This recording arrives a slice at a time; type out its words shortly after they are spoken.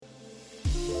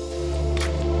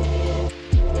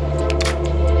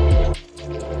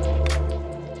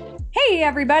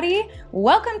everybody.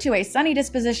 Welcome to a Sunny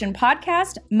Disposition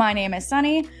podcast. My name is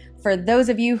Sunny. For those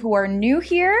of you who are new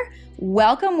here,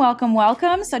 welcome.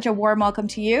 Such a warm welcome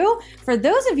to you. For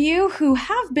those of you who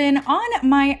have been on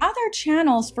my other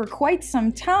channels for quite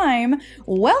some time,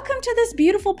 welcome to this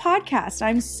beautiful podcast.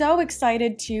 I'm so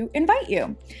excited to invite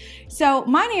you. So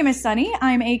my name is Sunny.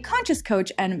 I'm a conscious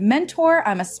coach and mentor.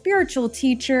 I'm a spiritual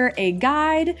teacher, a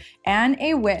guide, and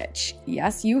a witch.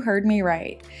 Yes, you heard me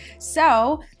right.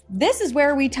 So this is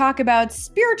where we talk about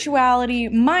spirituality,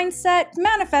 mindset,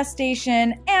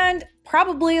 manifestation, and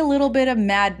probably a little bit of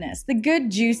madness, the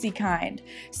good, juicy kind.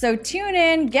 So tune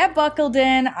in, get buckled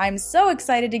in. I'm so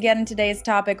excited to get in today's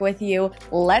topic with you.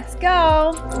 Let's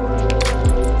go.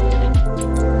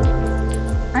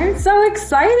 I'm so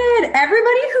excited.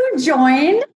 Everybody who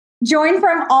joined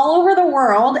from all over the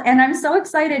world. And I'm so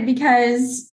excited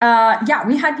because,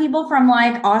 we had people from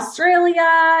like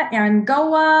Australia and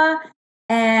Goa.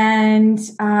 And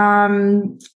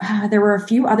there were a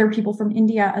few other people from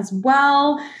India as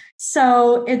well.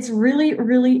 So it's really,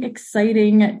 really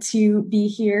exciting to be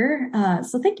here.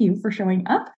 So thank you for showing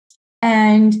up.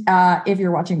 And if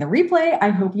you're watching the replay, I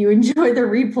hope you enjoy the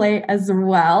replay as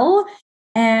well.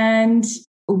 And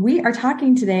we are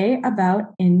talking today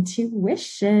about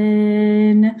intuition.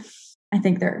 I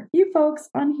think there are a few folks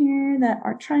on here that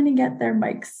are trying to get their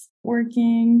mics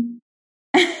working.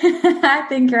 I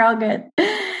think you're all good.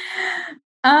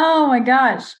 Oh my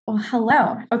gosh. Well,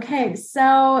 hello. Okay.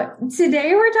 So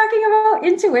today we're talking about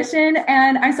intuition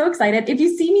and I'm so excited. If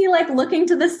you see me like looking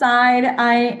to the side,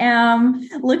 I am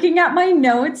looking at my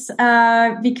notes,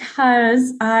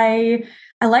 because I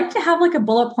like to have like a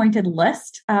bullet pointed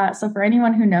list. So for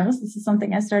anyone who knows, this is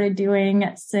something I started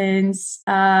doing since,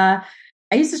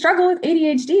 I used to struggle with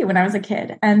ADHD when I was a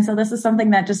kid. And so this is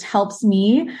something that just helps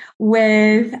me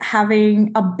with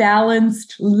having a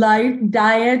balanced life,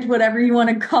 diet, whatever you want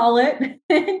to call it,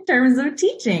 in terms of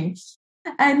teaching.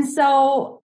 And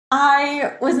so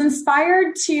I was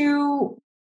inspired to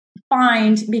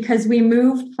find, because we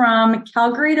moved from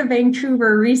Calgary to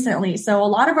Vancouver recently. So a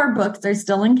lot of our books are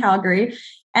still in Calgary.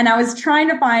 And I was trying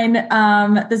to find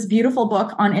this beautiful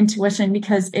book on intuition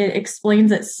because it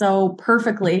explains it so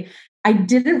perfectly. I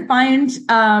didn't find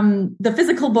the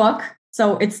physical book,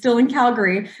 so it's still in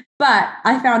Calgary, but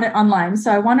I found it online.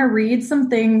 So I want to read some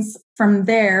things from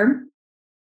there.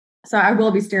 So I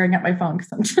will be staring at my phone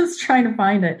because I'm just trying to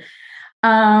find it.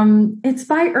 It's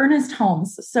by Ernest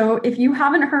Holmes. So if you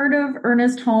haven't heard of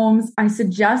Ernest Holmes, I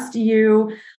suggest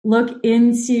you look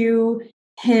into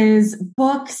his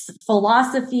books,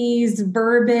 philosophies,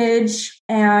 verbiage,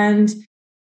 and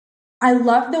I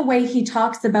love the way he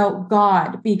talks about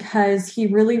God because he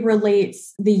really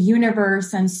relates the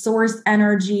universe and source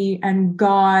energy and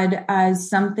God as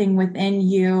something within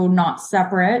you, not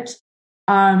separate.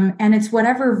 And it's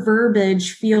whatever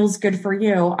verbiage feels good for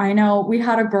you. I know we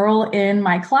had a girl in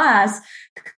my class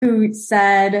who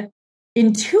said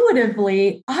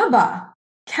intuitively, Abba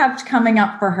kept coming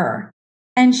up for her.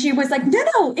 And she was like,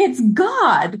 no, it's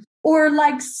God. Or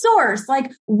like source,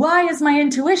 like, why is my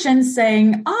intuition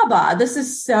saying Abba? This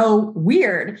is so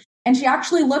weird. And she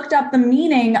actually looked up the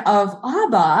meaning of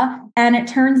Abba, and it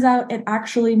turns out it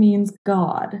actually means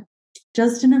God,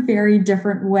 just in a very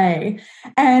different way.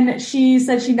 And she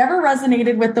said she never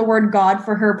resonated with the word God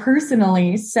for her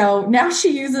personally. So now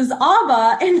she uses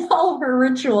Abba in all of her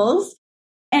rituals.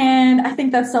 And I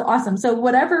think that's so awesome. So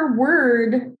whatever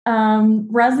word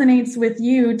resonates with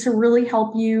you to really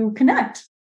help you connect.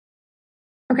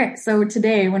 Okay, so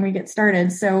today when we get started,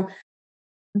 so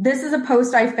this is a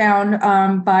post I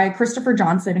found by Christopher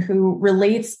Johnson, who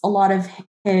relates a lot of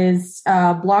his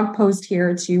blog post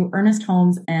here to Ernest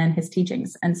Holmes and his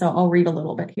teachings. And so I'll read a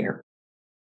little bit here.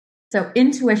 So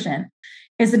intuition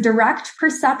is a direct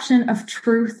perception of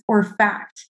truth or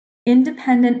fact,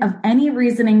 independent of any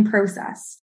reasoning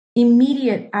process,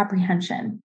 immediate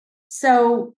apprehension.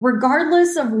 So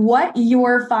regardless of what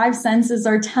your five senses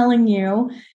are telling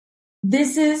you,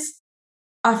 this is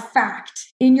a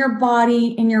fact in your body,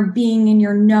 in your being, in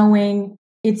your knowing.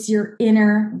 It's your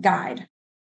inner guide.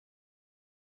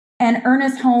 And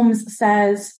Ernest Holmes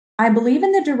says, I believe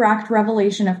in the direct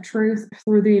revelation of truth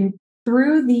through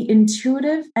the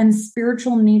intuitive and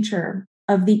spiritual nature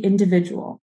of the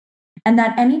individual, and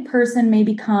that any person may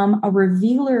become a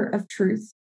revealer of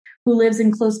truth who lives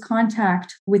in close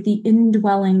contact with the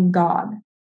indwelling God.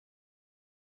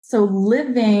 So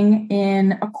living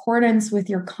in accordance with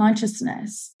your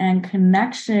consciousness and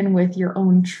connection with your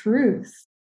own truth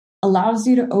allows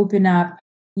you to open up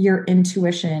your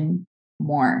intuition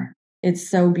more. It's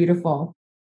so beautiful.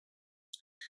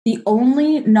 The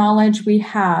only knowledge we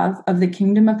have of the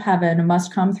kingdom of heaven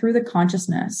must come through the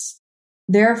consciousness.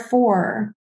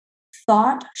 Therefore,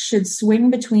 thought should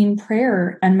swing between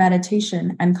prayer and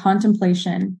meditation and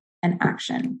contemplation and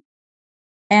action.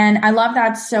 And I love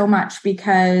that so much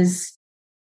because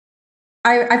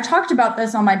I've talked about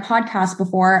this on my podcast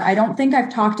before. I don't think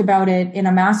I've talked about it in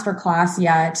a masterclass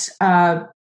yet.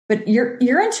 But your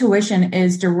intuition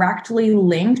is directly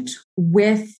linked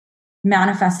with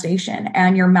manifestation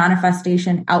and your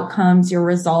manifestation outcomes, your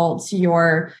results,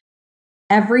 your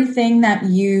everything that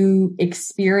you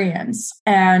experience.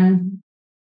 And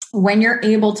when you're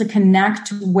able to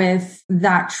connect with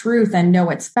that truth and know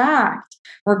it's fact,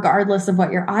 regardless of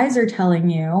what your eyes are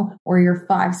telling you or your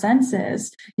five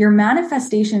senses, your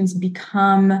manifestations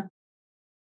become,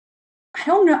 I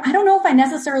don't know if I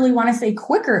necessarily want to say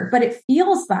quicker, but it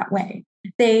feels that way.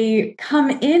 They come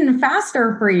in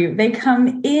faster for you. They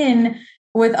come in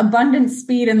with abundant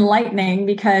speed and lightning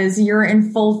because you're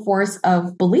in full force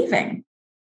of believing.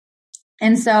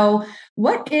 And so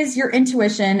what is your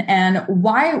intuition and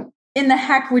why in the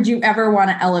heck would you ever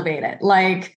want to elevate it?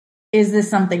 Like, is this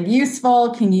something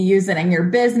useful? Can you use it in your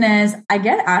business? I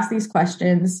get asked these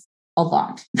questions a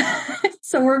lot.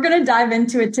 So we're going to dive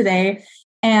into it today.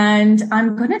 And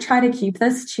I'm going to try to keep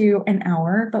this to an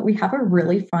hour, but we have a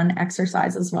really fun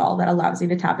exercise as well that allows you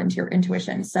to tap into your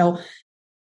intuition. So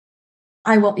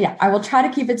I will try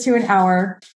to keep it to an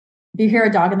hour. If you hear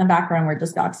a dog in the background, we're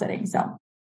just dog sitting. So,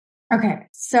 okay.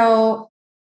 So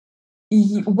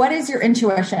what is your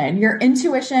intuition? Your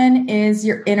intuition is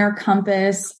your inner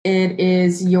compass. It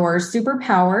is your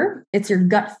superpower. It's your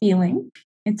gut feeling.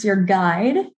 It's your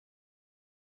guide.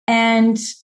 And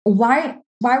why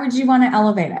would you want to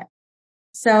elevate it?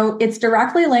 So it's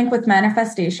directly linked with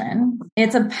manifestation.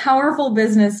 It's a powerful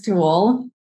business tool.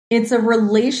 It's a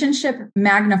relationship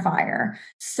magnifier.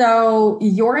 So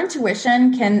your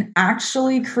intuition can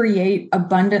actually create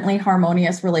abundantly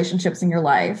harmonious relationships in your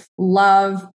life.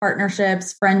 Love,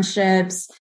 partnerships, friendships,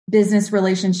 business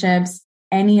relationships,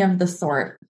 any of the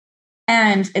sort.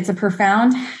 And it's a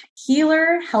profound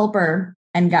healer, helper,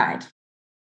 and guide.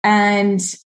 And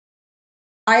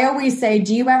I always say,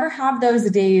 do you ever have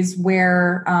those days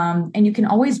where, and you can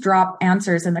always drop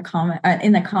answers in the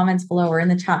comments below or in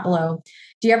the chat below.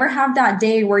 Do you ever have that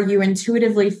day where you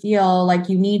intuitively feel like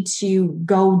you need to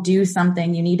go do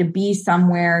something? You need to be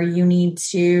somewhere. You need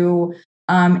to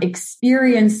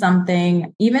experience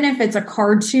something, even if it's a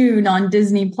cartoon on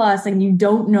Disney Plus and you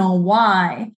don't know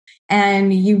why.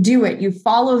 And you do it, you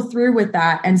follow through with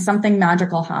that and something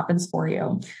magical happens for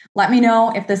you. Let me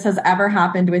know if this has ever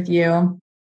happened with you.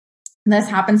 This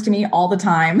happens to me all the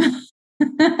time.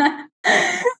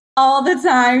 All the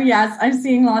time. Yes, I'm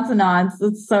seeing lots of nods.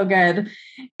 It's so good.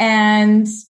 And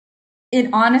it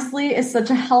honestly is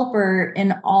such a helper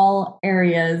in all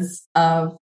areas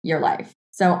of your life.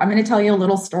 So I'm going to tell you a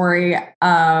little story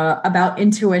about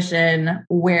intuition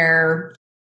where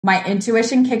my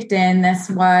intuition kicked in. This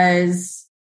was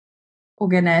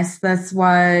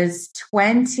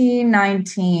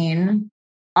 2019,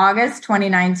 August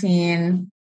 2019.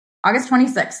 August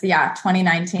 26th,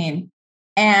 2019.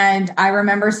 And I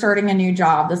remember starting a new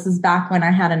job. This is back when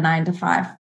I had a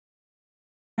 9-to-5.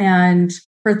 And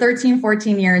for 13,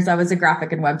 14 years, I was a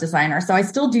graphic and web designer. So I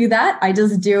still do that. I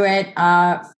just do it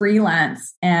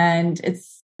freelance. And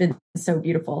it's been so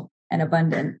beautiful and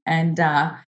abundant. And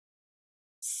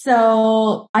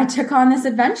so I took on this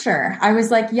adventure. I was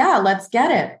like, yeah, let's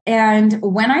get it. And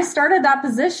when I started that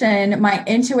position, my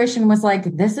intuition was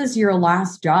like, this is your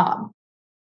last job.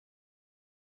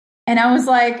 And I was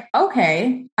like,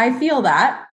 okay, I feel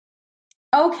that.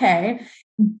 Okay.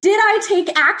 Did I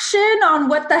take action on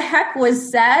what the heck was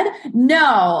said?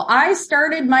 No, I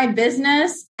started my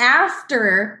business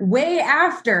way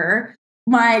after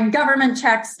my government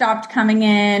checks stopped coming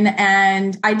in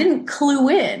and I didn't clue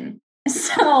in.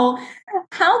 So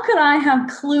how could I have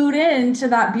clued in to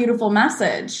that beautiful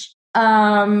message?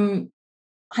 I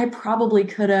probably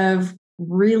could have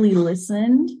really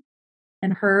listened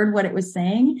and heard what it was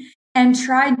saying and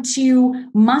tried to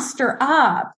muster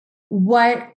up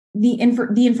what the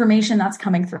information that's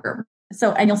coming through.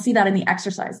 So, and you'll see that in the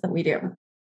exercise that we do.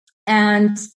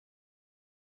 And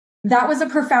that was a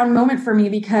profound moment for me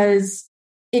because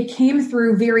it came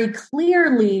through very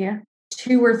clearly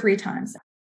 2 or 3 times.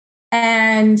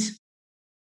 And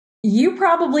you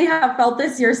probably have felt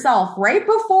this yourself right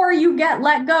before you get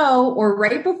let go or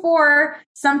right before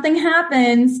something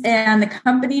happens and the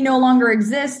company no longer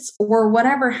exists or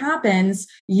whatever happens,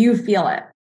 you feel it.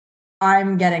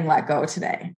 I'm getting let go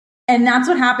today. And that's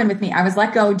what happened with me. I was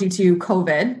let go due to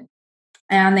COVID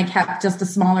and they kept just a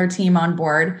smaller team on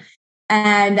board.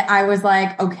 And I was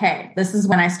like, okay, this is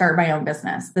when I start my own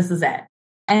business. This is it.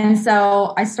 And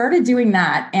so I started doing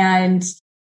that, and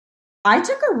I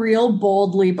took a real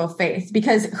bold leap of faith,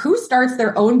 because who starts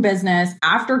their own business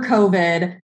after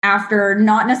COVID, after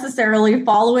not necessarily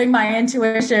following my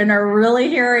intuition or really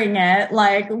hearing it?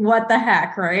 Like, what the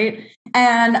heck, right?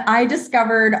 And I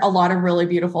discovered a lot of really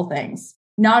beautiful things.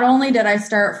 Not only did I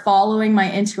start following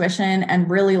my intuition and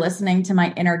really listening to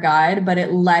my inner guide, but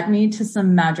it led me to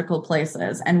some magical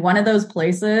places. And one of those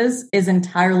places is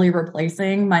entirely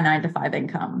replacing my 9-to-5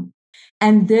 income.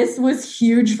 And this was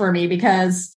huge for me,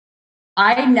 because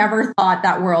I never thought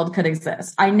that world could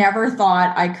exist. I never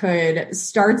thought I could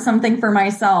start something for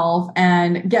myself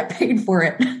and get paid for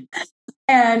it.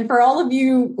 And for all of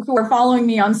you who are following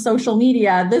me on social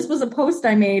media, this was a post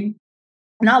I made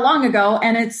not long ago,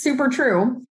 and it's super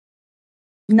true.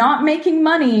 Not making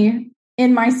money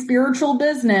in my spiritual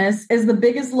business is the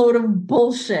biggest load of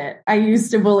bullshit I used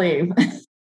to believe.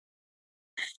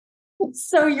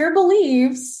 So your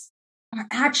beliefs are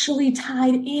actually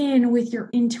tied in with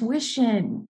your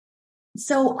intuition.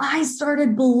 So I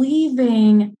started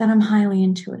believing that I'm highly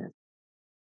intuitive.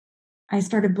 I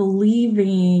started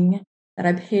believing that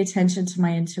I pay attention to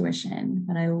my intuition,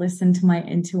 that I listen to my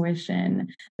intuition,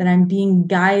 that I'm being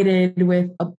guided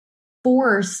with a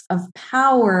force of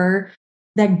power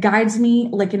that guides me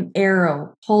like an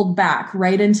arrow pulled back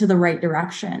right into the right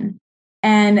direction.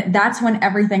 And that's when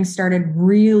everything started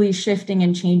really shifting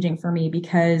and changing for me,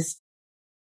 because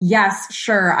yes,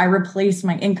 sure, I replaced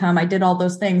my income. I did all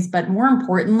those things. But more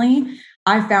importantly,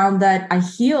 I found that I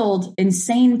healed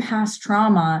insane past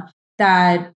trauma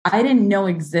that I didn't know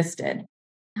existed.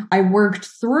 I worked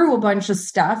through a bunch of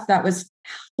stuff that was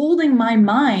holding my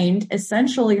mind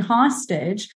essentially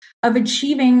hostage of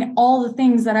achieving all the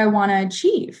things that I want to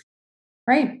achieve,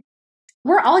 right?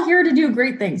 We're all here to do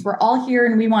great things. We're all here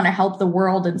and we want to help the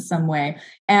world in some way.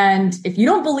 And if you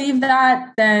don't believe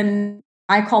that, then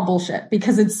I call bullshit,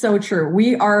 because it's so true.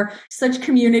 We are such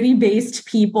community-based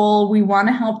people. We want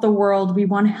to help the world. We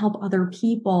want to help other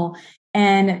people.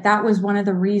 And that was one of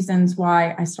the reasons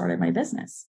why I started my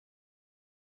business.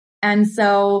 And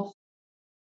so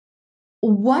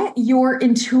what your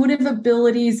intuitive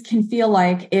abilities can feel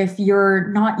like if you're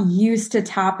not used to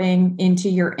tapping into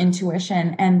your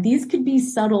intuition. And these could be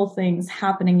subtle things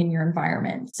happening in your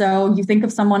environment. So you think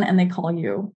of someone and they call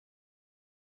you.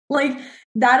 Like,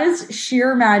 that is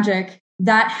sheer magic.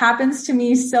 That happens to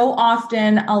me so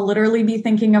often. I'll literally be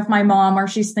thinking of my mom, or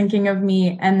she's thinking of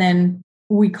me, and then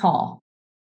we call.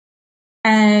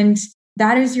 And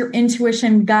that is your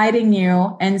intuition guiding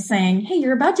you and saying, hey,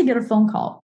 you're about to get a phone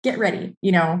call. Get ready.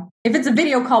 You know, if it's a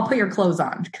video call, put your clothes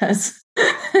on, because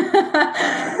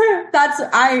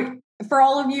for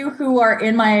all of you who are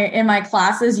in my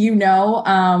classes, you know,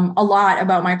 a lot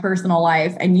about my personal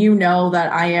life, and you know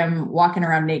that I am walking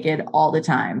around naked all the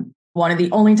time. One of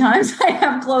the only times I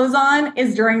have clothes on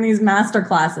is during these master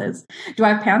classes. Do I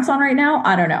have pants on right now?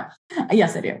 I don't know.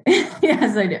 Yes, I do.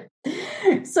 Yes, I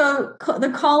do. So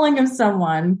the calling of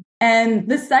someone. And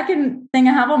the second thing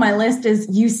I have on my list is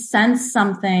you sense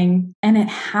something and it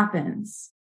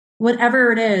happens.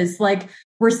 Whatever it is, like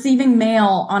receiving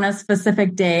mail on a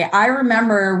specific day. I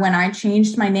remember when I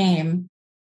changed my name,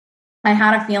 I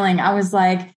had a feeling. I was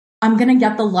like, I'm going to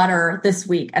get the letter this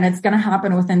week and it's going to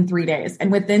happen within 3 days.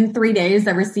 And within 3 days,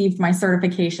 I received my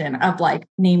certification of like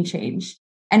name change.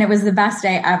 And it was the best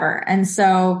day ever. And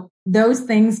so those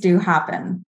things do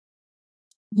happen.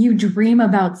 You dream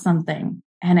about something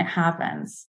and it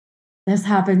happens. This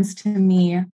happens to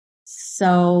me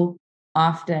so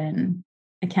often.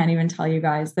 I can't even tell you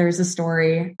guys. There's a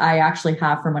story I actually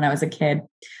have from when I was a kid.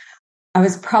 I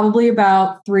was probably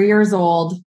about 3 years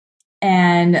old,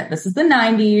 and this is the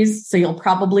 90s. So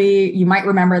you might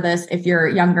remember this. If you're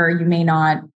younger, you may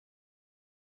not.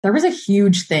 There was a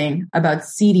huge thing about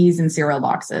CDs and cereal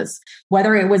boxes,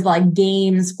 whether it was like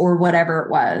games or whatever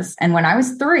it was. And when I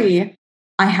was 3,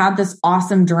 I had this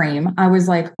awesome dream. I was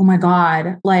like, oh my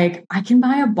God, like I can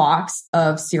buy a box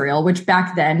of cereal, which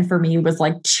back then for me was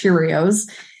like Cheerios.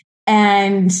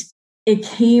 And it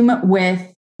came with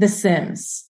The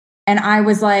Sims. And I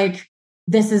was like,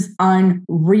 this is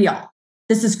unreal.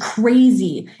 This is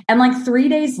crazy. And like 3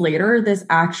 days later, this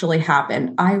actually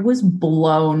happened. I was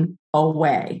blown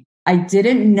away. I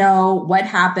didn't know what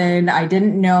happened. I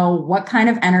didn't know what kind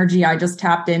of energy I just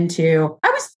tapped into. I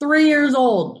was 3 years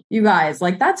old, you guys.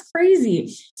 Like, that's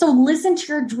crazy. So listen to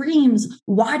your dreams,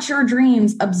 watch your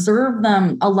dreams, observe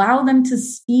them, allow them to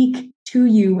speak to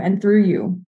you and through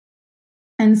you.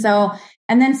 And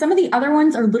then some of the other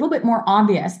ones are a little bit more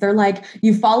obvious. They're like,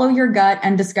 you follow your gut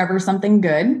and discover something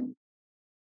good.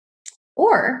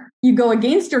 Or you go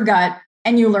against your gut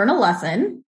and you learn a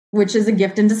lesson, which is a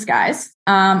gift in disguise.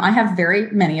 I have very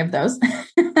many of those.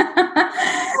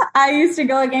 I used to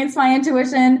go against my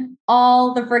intuition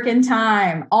all the freaking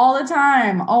time, all the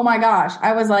time. Oh my gosh.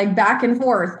 I was like back and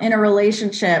forth in a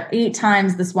relationship 8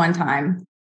 times this one time.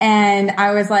 And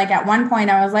I was like, at one point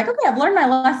I was like, okay, I've learned my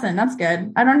lesson. That's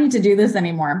good. I don't need to do this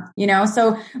anymore.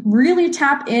 So really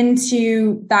tap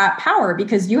into that power,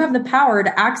 because you have the power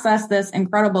to access this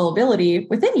incredible ability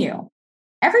within you.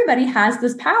 Everybody has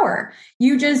this power.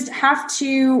 You just have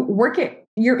to work it.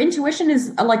 Your intuition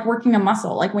is like working a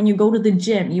muscle. Like when you go to the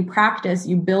gym, you practice,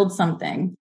 you build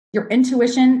something. Your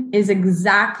intuition is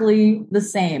exactly the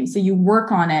same. So you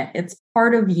work on it. It's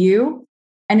part of you,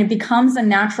 and it becomes a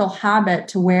natural habit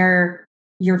to where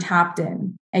you're tapped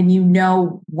in and you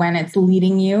know when it's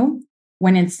leading you,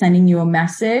 when it's sending you a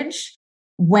message,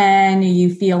 when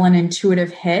you feel an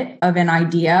intuitive hit of an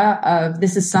idea of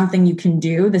this is something you can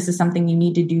do, this is something you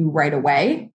need to do right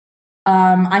away.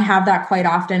 I have that quite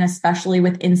often, especially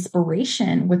with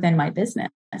inspiration within my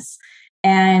business.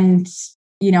 And,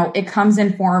 it comes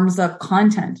in forms of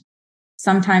content.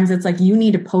 Sometimes it's like, you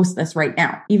need to post this right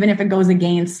now, even if it goes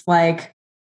against like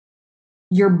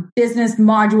your business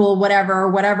module,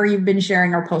 whatever you've been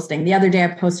sharing or posting. The other day I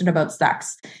posted about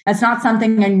sex. That's not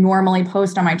something I normally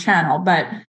post on my channel, but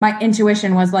my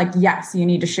intuition was like, yes, you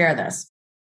need to share this.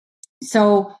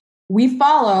 So we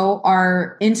follow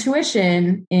our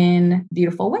intuition in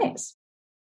beautiful ways.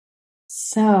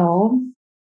 So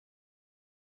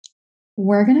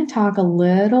we're going to talk a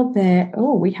little bit.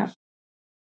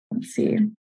 Let's see.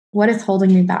 What is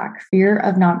holding me back? Fear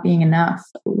of not being enough.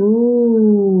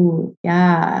 Ooh,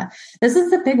 yeah. This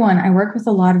is the big one. I work with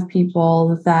a lot of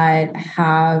people that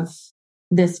have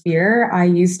this fear. I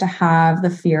used to have the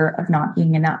fear of not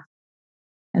being enough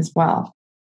as well.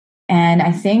 And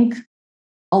I think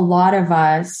a lot of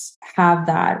us have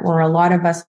that, or a lot of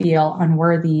us feel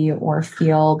unworthy or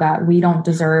feel that we don't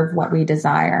deserve what we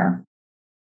desire.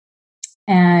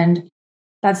 And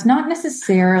that's not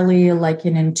necessarily like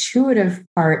an intuitive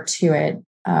part to it.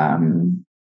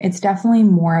 It's definitely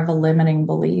more of a limiting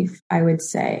belief, I would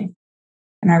say.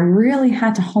 And I really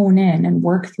had to hone in and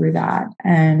work through that.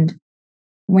 And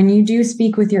when you do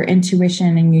speak with your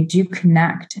intuition and you do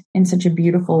connect in such a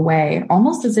beautiful way,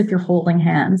 almost as if you're holding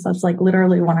hands, that's like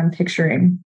literally what I'm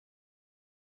picturing,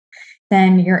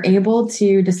 then you're able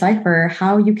to decipher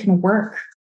how you can work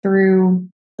through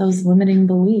those limiting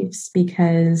beliefs,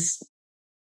 because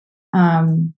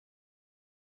or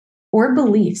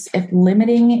beliefs. If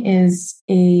limiting is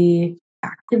a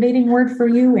activating word for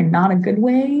you and not a good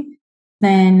way,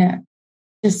 then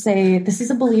just say, this is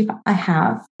a belief I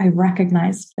have. I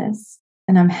recognized this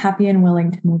and I'm happy and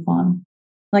willing to move on.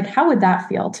 Like, how would that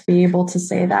feel to be able to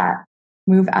say that?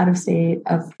 Move out of state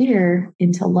of fear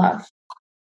into love.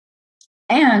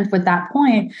 And with that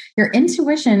point, your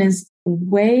intuition is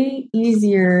way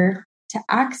easier to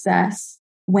access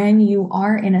when you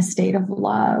are in a state of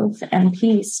love and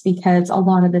peace, because a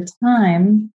lot of the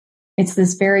time it's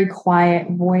this very quiet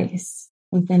voice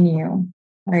within you,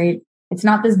 right? It's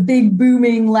not this big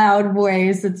booming loud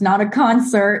voice. It's not a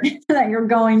concert that you're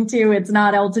going to. It's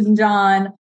not Elton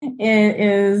John. It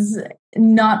is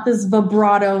not this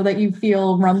vibrato that you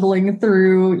feel rumbling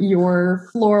through your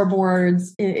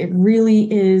floorboards. It really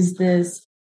is this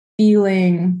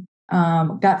feeling,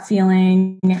 gut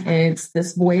feeling. It's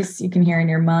this voice you can hear in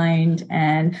your mind.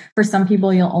 And for some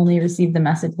people, you'll only receive the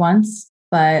message once.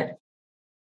 But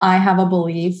I have a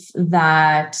belief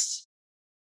that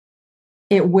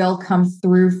it will come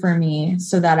through for me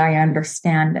so that I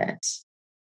understand it.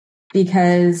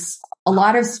 Because a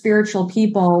lot of spiritual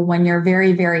people, when you're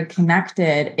very, very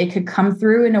connected, it could come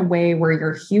through in a way where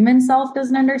your human self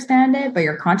doesn't understand it, but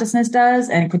your consciousness does.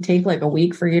 And it could take like a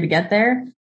week for you to get there.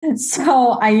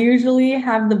 So I usually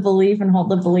have the belief and hold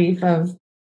the belief of,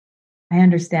 I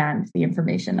understand the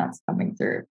information that's coming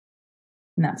through.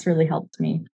 And that's really helped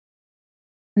me.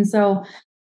 And so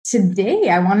today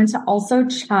I wanted to also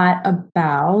chat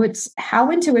about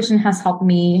how intuition has helped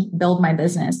me build my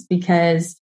business,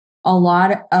 because a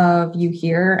lot of you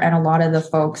here and a lot of the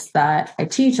folks that I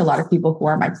teach, a lot of people who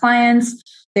are my clients,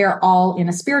 they're all in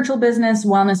a spiritual business,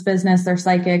 wellness business. They're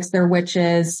psychics, they're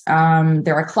witches,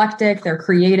 they're eclectic, they're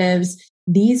creatives.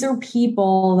 These are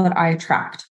people that I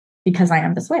attract because I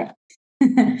am this way.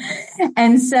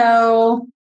 And so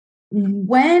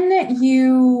when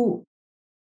you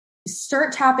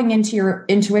start tapping into your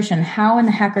intuition, how in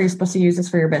the heck are you supposed to use this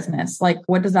for your business? Like,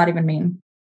 what does that even mean?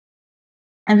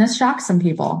 And this shocks some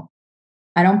people.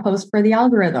 I don't post for the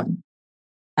algorithm.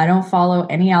 I don't follow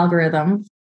any algorithm.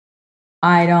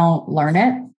 I don't learn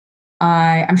it.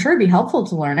 I'm sure it'd be helpful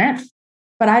to learn it,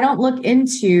 but I don't look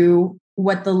into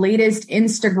what the latest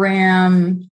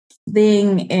Instagram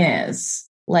thing is,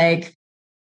 like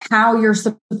how you're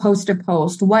supposed to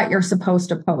post, what you're supposed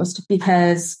to post,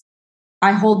 because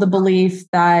I hold the belief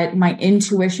that my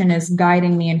intuition is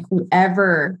guiding me, and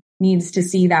whoever needs to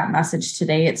see that message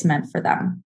today, it's meant for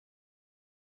them.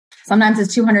 Sometimes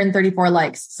it's 234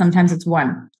 likes. Sometimes it's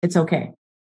 1. It's okay.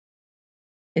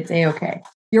 It's a-okay.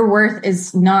 Your worth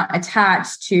is not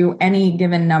attached to any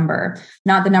given number,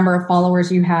 not the number of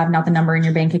followers you have, not the number in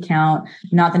your bank account,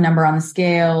 not the number on the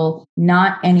scale,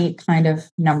 not any kind of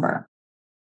number.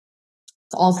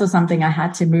 It's also something I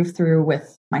had to move through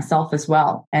with myself as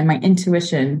well. And my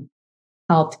intuition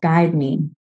helped guide me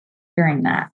during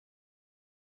that.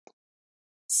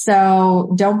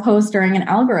 So don't post during an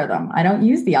algorithm. I don't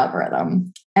use the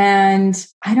algorithm. And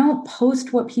I don't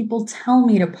post what people tell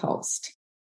me to post.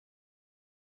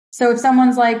 So if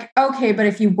someone's like, okay, but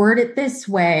if you word it this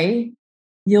way,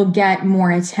 you'll get more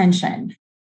attention.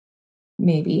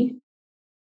 Maybe.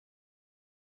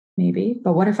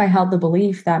 But what if I held the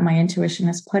belief that my intuition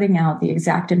is putting out the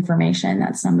exact information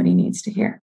that somebody needs to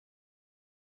hear?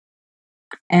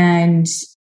 And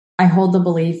I hold the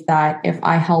belief that if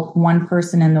I help one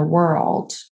person in the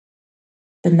world,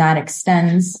 then that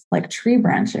extends like tree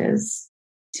branches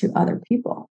to other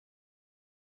people.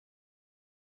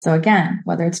 So again,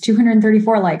 whether it's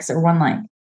 234 likes or 1 like,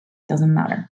 doesn't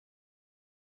matter.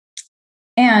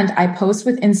 And I post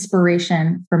with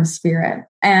inspiration from spirit.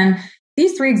 And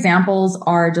these 3 examples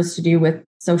are just to do with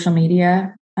social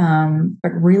media.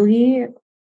 But really,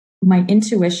 my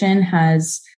intuition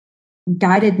has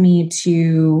guided me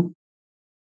to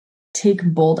take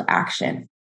bold action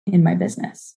in my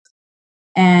business.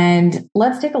 And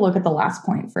let's take a look at the last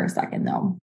point for a second,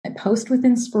 though. I post with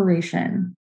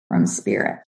inspiration from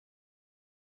spirit.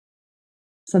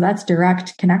 So that's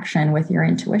direct connection with your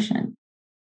intuition.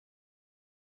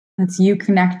 That's you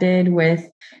connected with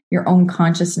your own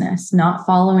consciousness, not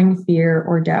following fear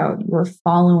or doubt. You're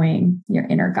following your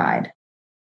inner guide.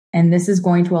 And this is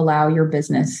going to allow your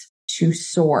business to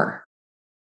soar,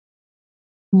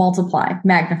 multiply,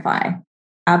 magnify,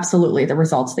 absolutely the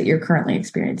results that you're currently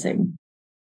experiencing.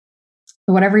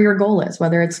 Whatever your goal is,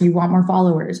 whether it's you want more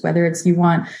followers, whether it's you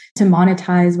want to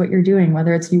monetize what you're doing,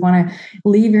 whether it's you want to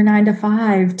leave your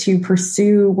 9-to-5 to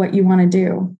pursue what you want to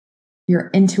do, your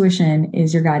intuition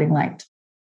is your guiding light.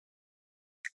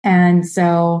 And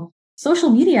so,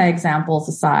 social media examples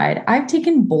aside, I've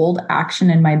taken bold action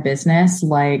in my business,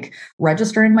 like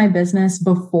registering my business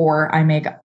before I make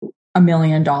 $1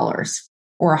 million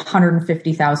or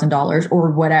 $150,000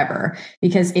 or whatever.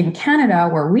 Because in Canada,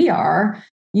 where we are,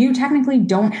 you technically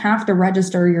don't have to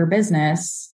register your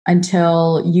business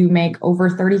until you make over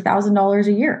 $30,000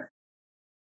 a year.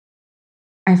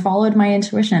 I followed my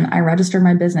intuition. I registered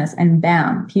my business and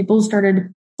bam, people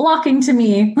started flocking to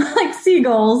me like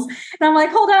seagulls. And I'm like,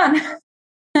 hold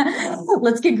on.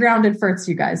 Let's get grounded first,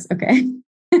 you guys. Okay.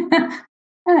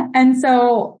 And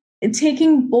so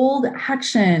taking bold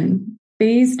action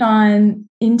based on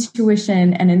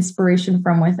intuition and inspiration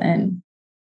from within,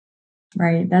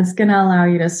 right? That's going to allow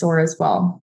you to soar as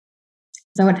well.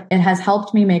 So it has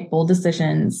helped me make bold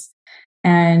decisions,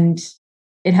 and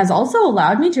it has also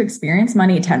allowed me to experience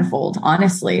money tenfold.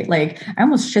 Honestly, like I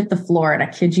almost shit the floor, and I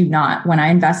kid you not, when I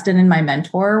invested in my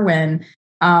mentor, when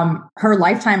her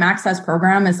lifetime access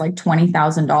program is like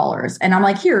 $20,000. And I'm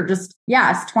like, here, just,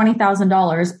 yes,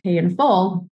 $20,000 pay in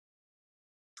full.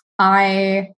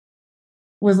 I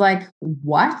was like,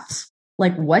 what?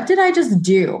 Like, what did I just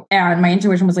do? And my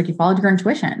intuition was like, you followed your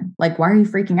intuition. Like, why are you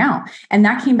freaking out? And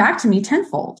that came back to me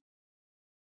tenfold.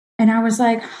 And I was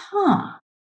like,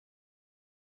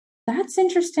 that's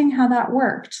interesting how that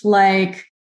worked. Like,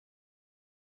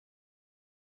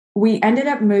 we ended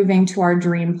up moving to our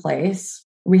dream place.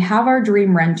 We have our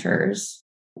dream renters.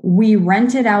 We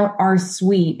rented out our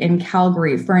suite in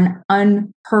Calgary for an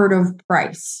unheard of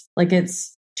price. Like,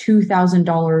 it's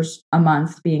 $2,000 a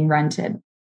month being rented.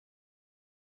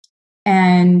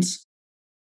 And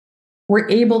we're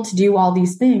able to do all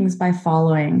these things by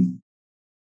following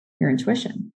your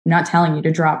intuition. I'm not telling you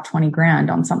to drop 20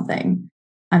 grand on something.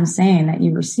 I'm saying that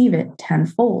you receive it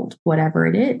tenfold, whatever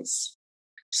it is.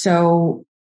 So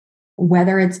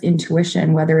whether it's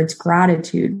intuition, whether it's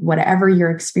gratitude, whatever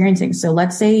you're experiencing. So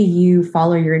let's say you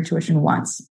follow your intuition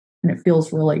once and it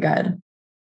feels really good.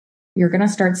 You're going to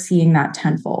start seeing that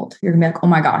tenfold. You're going to be like, oh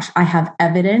my gosh, I have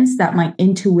evidence that my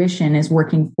intuition is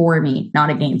working for me, not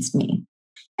against me.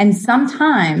 And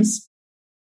sometimes,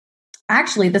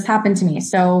 actually, this happened to me.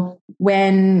 So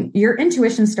when your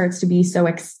intuition starts to be so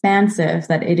expansive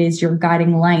that it is your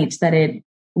guiding light, that it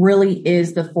really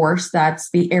is the force that's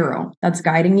the arrow that's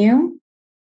guiding you.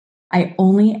 I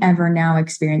only ever now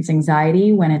experience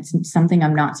anxiety when it's something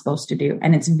I'm not supposed to do.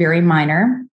 And it's very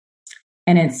minor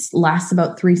and it lasts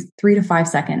about three to 5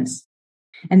 seconds.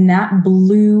 And that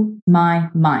blew my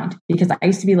mind because I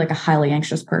used to be like a highly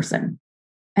anxious person.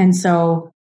 And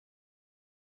so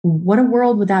what a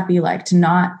world would that be like to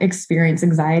not experience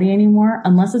anxiety anymore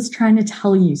unless it's trying to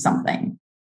tell you something?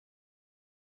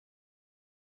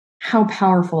 How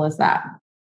powerful is that?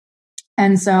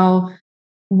 And so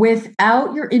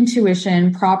without your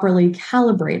intuition properly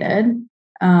calibrated,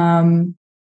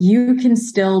 you can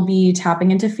still be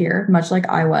tapping into fear, much like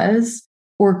I was,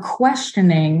 or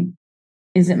questioning,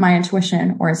 is it my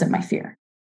intuition or is it my fear?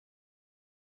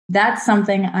 That's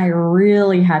something I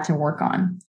really had to work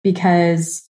on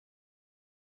because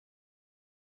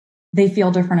they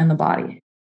feel different in the body,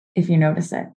 if you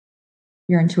notice it.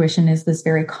 Your intuition is this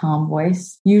very calm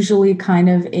voice, usually kind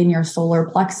of in your solar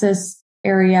plexus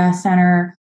area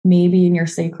center, maybe in your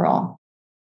sacral.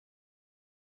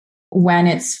 When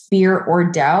it's fear or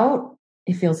doubt,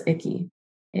 it feels icky.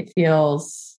 It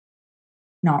feels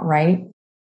not right,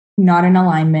 not in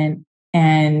alignment.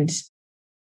 And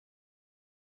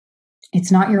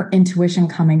it's not your intuition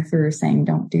coming through saying,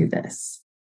 don't do this.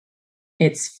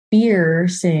 It's fear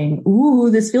saying, ooh,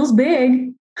 this feels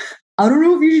big. I don't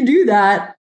know if you should do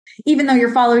that. Even though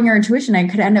you're following your intuition, it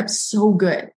could end up so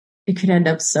good. It could end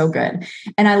up so good.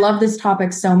 And I love this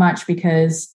topic so much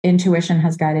because intuition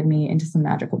has guided me into some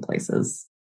magical places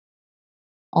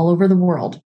all over the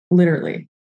world, literally.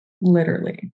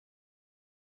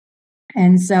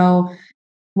 And so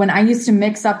when I used to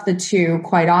mix up the two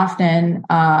quite often,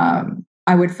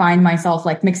 I would find myself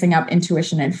like mixing up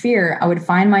intuition and fear. I would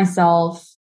find myself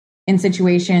in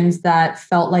situations that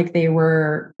felt like they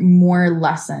were more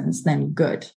lessons than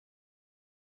good.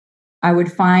 I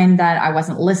would find that I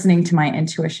wasn't listening to my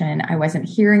intuition. I wasn't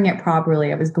hearing it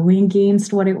properly. I was going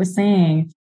against what it was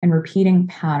saying and repeating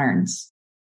patterns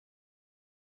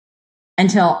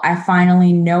until I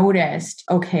finally noticed,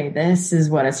 okay, this is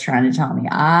what it's trying to tell me.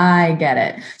 I get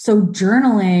it. So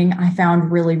journaling, I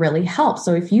found really helps.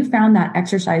 So if you found that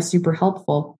exercise super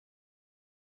helpful,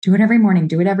 do it every morning,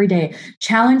 do it every day.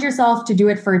 Challenge yourself to do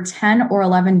it for 10 or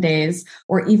 11 days,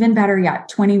 or even better yet,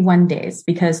 21 days,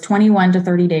 because 21 to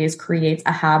 30 days creates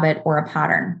a habit or a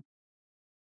pattern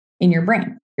in your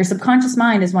brain. Your subconscious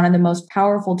mind is one of the most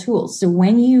powerful tools. So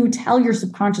when you tell your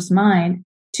subconscious mind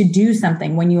to do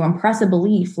something, when you impress a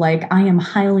belief like I am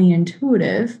highly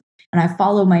intuitive and I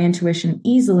follow my intuition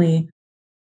easily,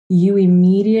 you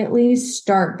immediately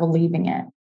start believing it.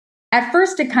 At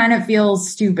first, it kind of feels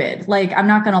stupid. Like, I'm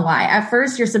not going to lie. At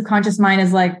first, your subconscious mind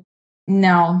is like,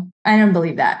 no, I don't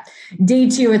believe that. Day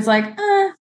 2, it's like,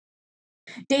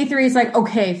 Day 3 is like,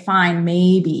 okay, fine,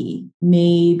 maybe.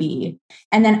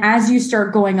 And then as you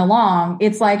start going along,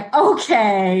 it's like,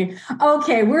 okay,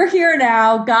 we're here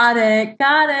now. Got it.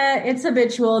 It's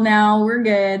habitual now. We're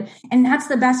good. And that's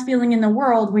the best feeling in the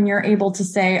world when you're able to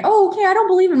say, oh, okay, I don't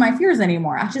believe in my fears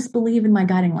anymore. I just believe in my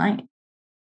guiding light.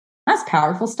 That's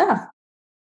powerful stuff.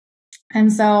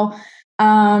 And so,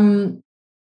 I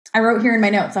wrote here in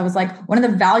my notes, I was like, one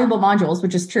of the valuable modules,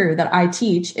 which is true, that I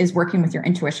teach is working with your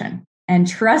intuition and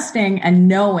trusting and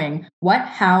knowing what,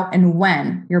 how, and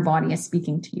when your body is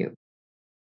speaking to you.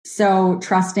 So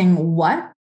trusting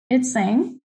what it's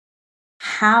saying,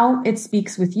 how it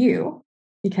speaks with you,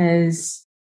 because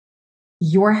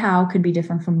your how could be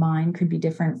different from mine, could be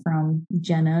different from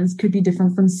Jenna's, could be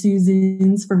different from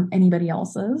Susan's, from anybody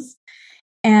else's,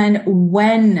 and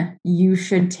when you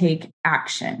should take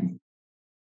action.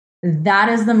 That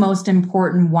is the most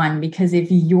important one, because if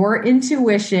your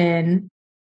intuition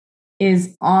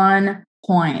is on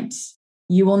point,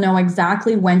 you will know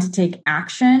exactly when to take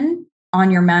action on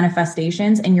your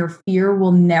manifestations, and your fear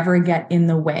will never get in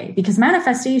the way. Because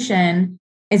manifestation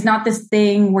is not this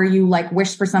thing where you like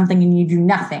wish for something and you do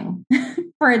nothing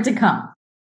for it to come.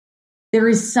 There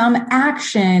is some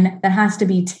action that has to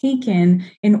be taken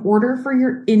in order for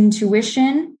your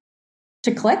intuition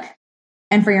to click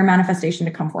and for your manifestation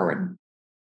to come forward.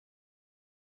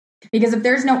 Because if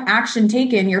there's no action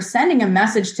taken, you're sending a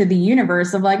message to the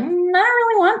universe of like, I don't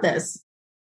really want this.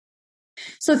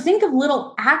 So think of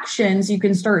little actions you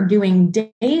can start doing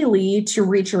daily to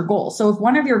reach your goal. So if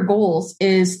one of your goals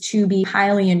is to be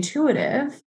highly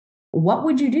intuitive, what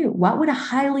would you do? What would a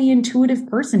highly intuitive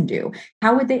person do?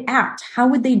 How would they act? How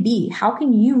would they be? How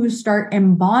can you start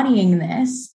embodying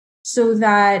this so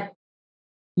that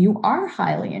you are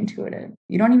highly intuitive?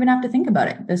 You don't even have to think about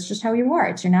it. That's just how you are.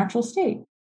 It's your natural state.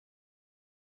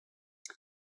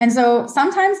 And so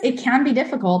sometimes it can be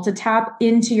difficult to tap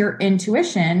into your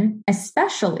intuition,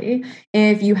 especially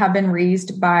if you have been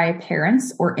raised by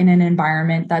parents or in an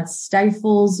environment that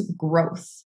stifles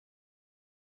growth.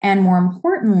 And more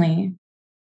importantly,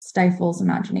 stifles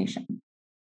imagination.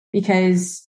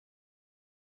 Because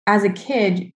as a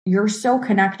kid, you're so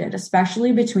connected,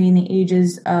 especially between the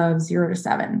ages of 0 to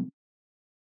 7.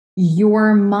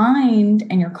 Your mind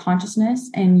and your consciousness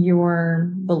and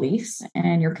your beliefs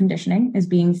and your conditioning is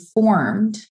being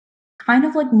formed kind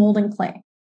of like molding clay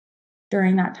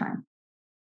during that time.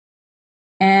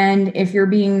 And if you're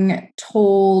being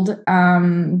told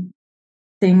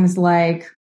things like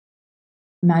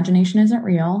imagination isn't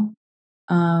real,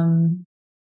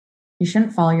 you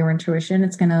shouldn't follow your intuition,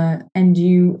 it's going to end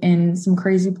you in some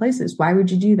crazy places. Why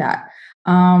would you do that?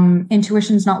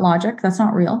 Intuition is not logic. That's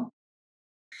not real.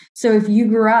 So if you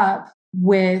grew up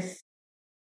with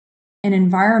an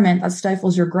environment that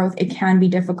stifles your growth, it can be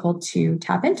difficult to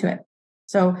tap into it.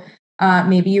 So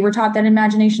maybe you were taught that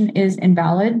imagination is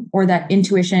invalid, or that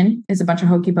intuition is a bunch of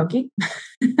hokey pokey,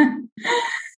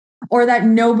 or that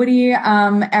nobody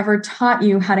ever taught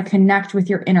you how to connect with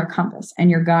your inner compass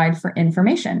and your guide for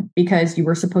information, because you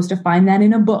were supposed to find that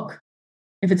in a book.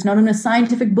 If it's not in a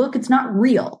scientific book, it's not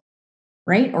real.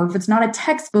 Right? Or if it's not a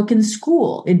textbook in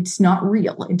school, it's not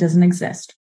real. It doesn't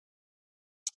exist.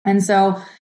 And so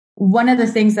one of the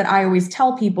things that I always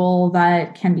tell people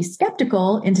that can be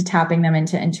skeptical into tapping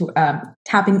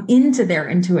into their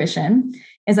intuition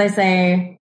is I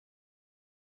say,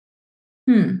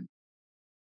 do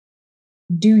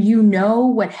you know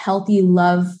what healthy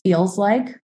love feels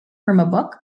like from a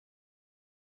book?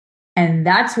 And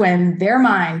that's when their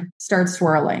mind starts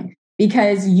swirling,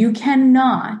 because you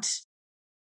cannot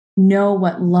know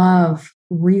what love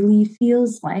really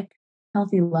feels like,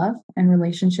 healthy love and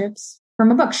relationships,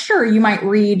 from a book. Sure, you might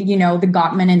read, the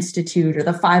Gottman Institute or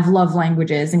the 5 Love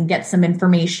Languages and get some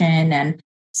information and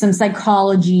some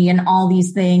psychology and all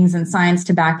these things and science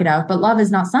to back it up. But love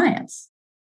is not science.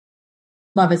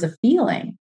 Love is a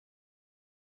feeling.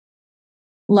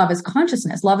 Love is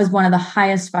consciousness. Love is one of the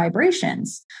highest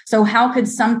vibrations. So how could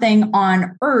something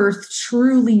on earth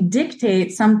truly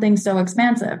dictate something so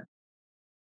expansive?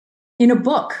 In a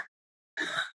book.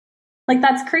 Like,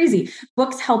 that's crazy.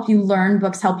 Books help you learn,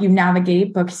 books help you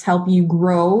navigate, books help you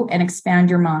grow and expand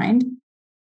your mind.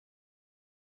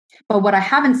 But what I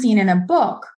haven't seen in a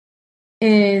book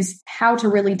is how to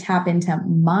really tap into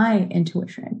my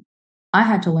intuition. I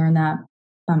had to learn that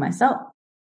by myself,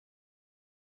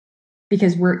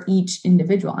 because we're each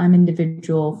individual. I'm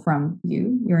individual from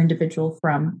you. You're individual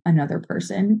from another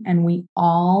person. And we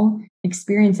all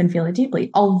experience and feel it deeply.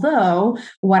 Although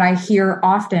what I hear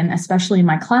often, especially in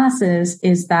my classes,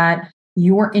 is that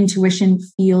your intuition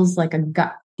feels like a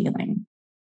gut feeling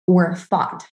or a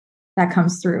thought that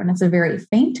comes through. And it's a very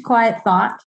faint, quiet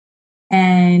thought.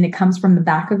 And it comes from the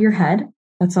back of your head.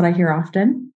 That's what I hear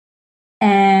often.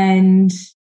 And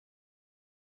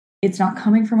it's not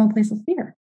coming from a place of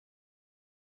fear,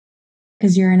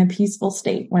 because you're in a peaceful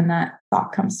state when that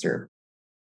thought comes through.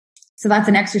 So that's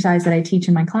an exercise that I teach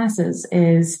in my classes,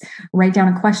 is write down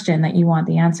a question that you want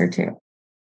the answer to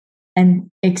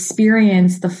and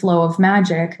experience the flow of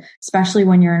magic, especially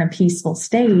when you're in a peaceful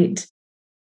state,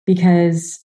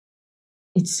 because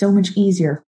it's so much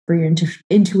easier for your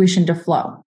intuition to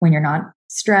flow when you're not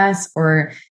stressed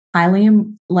or highly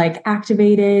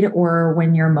activated, or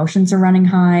when your emotions are running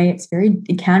high.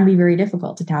 It can be very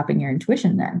difficult to tap in your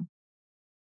intuition then.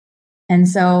 And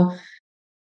so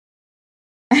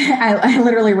I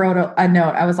literally wrote a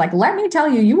note. I was like, let me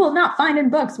tell you, you will not find in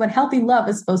books what healthy love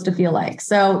is supposed to feel like.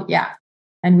 So yeah,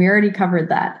 and we already covered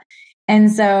that.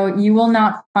 And so you will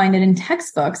not find it in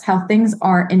textbooks how things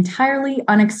are entirely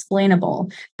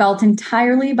unexplainable, felt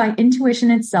entirely by intuition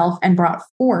itself, and brought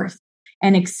forth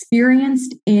and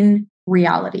experienced in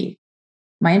reality.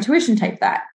 My intuition typed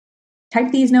that.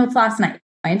 Typed these notes last night.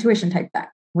 My intuition typed that.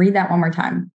 Read that one more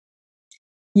time.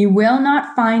 You will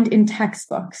not find in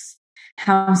textbooks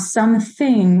how some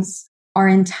things are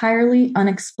entirely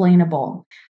unexplainable,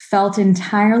 felt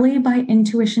entirely by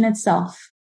intuition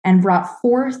itself, and brought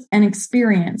forth and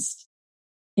experienced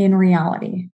in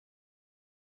reality.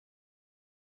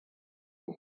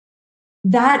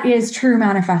 That is true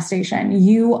manifestation.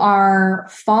 You are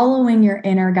following your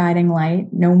inner guiding light,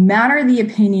 no matter the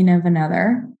opinion of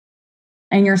another.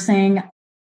 And you're saying,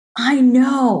 I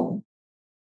know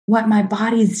what my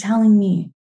body is telling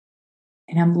me,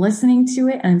 and I'm listening to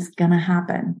it, and it's going to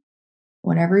happen.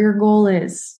 Whatever your goal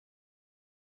is,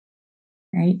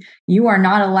 right? You are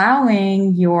not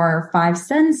allowing your 5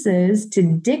 senses to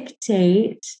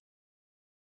dictate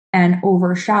and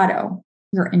overshadow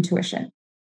your intuition.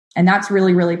 And that's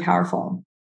really, really powerful.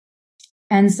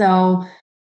 And so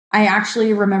I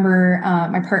actually remember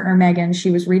my partner, Megan,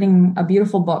 she was reading a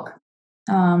beautiful book.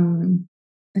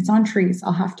 It's on trees.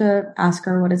 I'll have to ask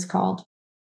her what it's called.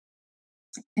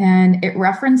 And it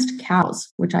referenced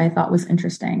cows, which I thought was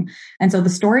interesting. And so the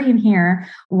story in here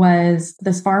was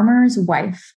this farmer's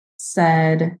wife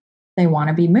said they want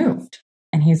to be moved.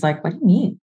 And he's like, what do you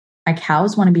mean? My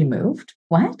cows want to be moved?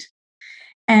 What?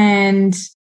 And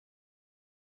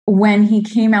when he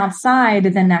came outside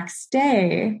the next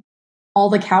day, all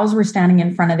the cows were standing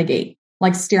in front of the gate,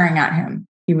 like staring at him.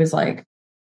 He was like,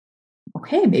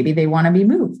 okay, maybe they want to be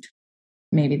moved.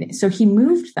 So he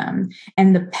moved them,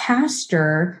 and the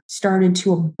pasture started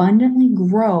to abundantly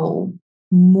grow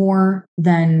more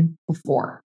than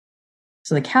before.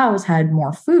 So the cows had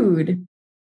more food,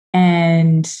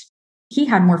 and he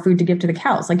had more food to give to the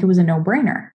cows. Like, it was a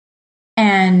no-brainer.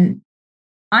 And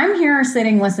I'm here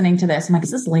sitting, listening to this. I'm like,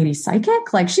 is this lady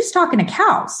psychic? Like, she's talking to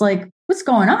cows. Like, what's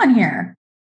going on here?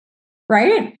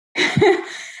 Right?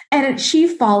 And she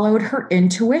followed her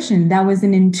intuition. That was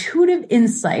an intuitive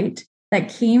insight that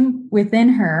came within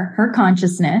her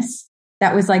consciousness,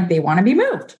 that was like, they want to be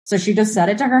moved. So she just said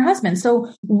it to her husband.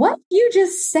 So what you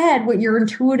just said, what your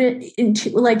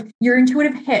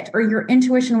intuitive hit or your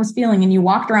intuition was feeling, and you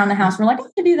walked around the house and were like, I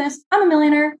can do this. I'm a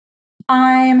millionaire.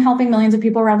 I am helping millions of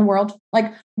people around the world.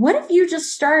 Like, what if you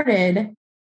just started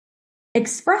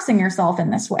expressing yourself in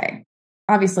this way?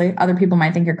 Obviously, other people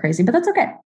might think you're crazy, but that's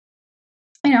okay.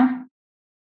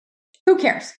 Who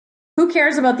cares? Who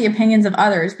cares about the opinions of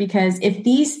others? Because if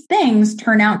these things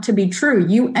turn out to be true,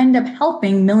 you end up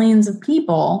helping millions of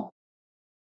people.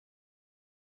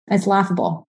 It's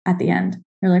laughable at the end.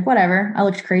 You're like, whatever, I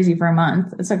looked crazy for a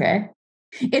month. It's okay.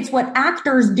 It's what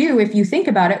actors do, if you think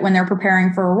about it, when they're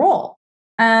preparing for a role.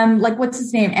 Like, what's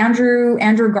his name?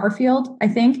 Andrew Garfield, I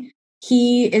think.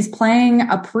 He is playing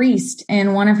a priest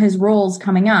in one of his roles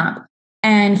coming up,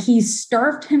 and he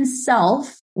starved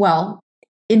himself,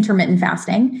 intermittent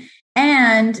fasting,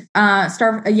 and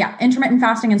intermittent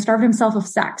fasting, and starved himself of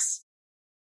sex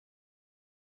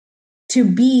to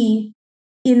be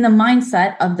in the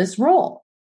mindset of this role.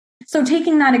 So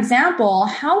taking that example,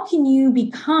 how can you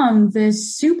become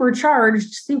this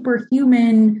supercharged,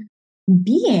 superhuman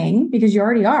being? Because you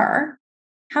already are.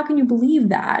 How can you believe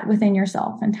that within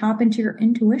yourself and tap into your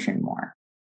intuition more?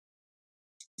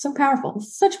 So powerful.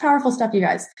 Such powerful stuff, you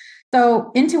guys.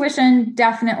 So intuition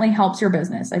definitely helps your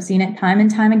business. I've seen it time and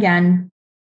time again.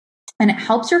 And it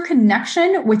helps your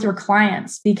connection with your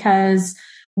clients, because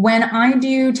when I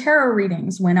do tarot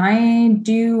readings, when I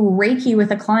do Reiki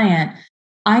with a client,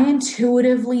 I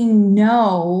intuitively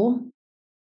know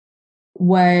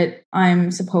what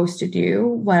I'm supposed to do,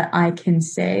 what I can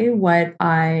say, what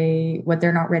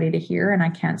they're not ready to hear and I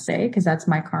can't say, because that's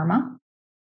my karma.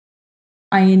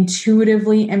 I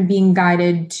intuitively am being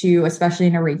guided to, especially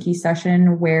in a Reiki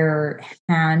session where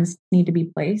hands need to be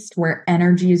placed, where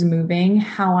energy is moving,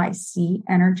 how I see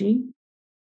energy.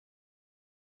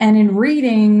 And in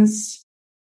readings,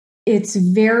 it's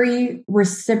very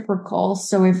reciprocal.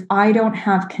 So if I don't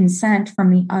have consent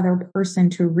from the other person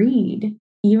to read,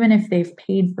 even if they've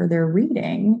paid for their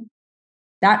reading,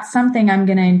 that's something I'm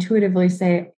going to intuitively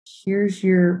say, here's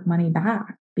your money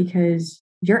back, because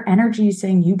your energy is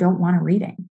saying you don't want a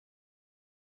reading.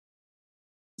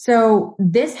 So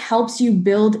this helps you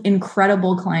build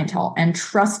incredible clientele. And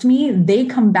trust me, they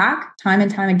come back time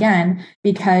and time again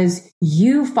because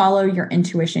you follow your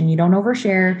intuition. You don't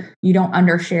overshare. You don't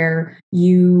undershare.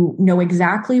 You know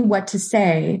exactly what to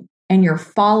say, and you're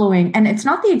following. And it's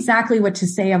not the exactly what to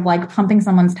say of like pumping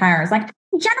someone's tires. Like,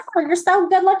 Jennifer, you're so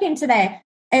good looking today.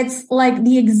 It's like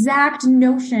the exact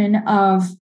notion of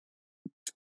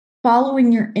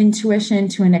following your intuition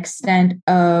to an extent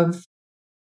of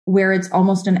where it's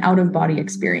almost an out-of-body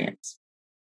experience.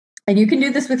 And you can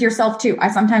do this with yourself too. I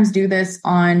sometimes do this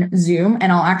on Zoom,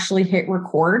 and I'll actually hit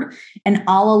record and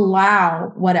I'll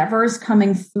allow whatever is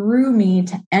coming through me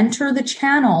to enter the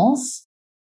channels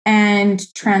and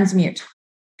transmute.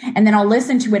 And then I'll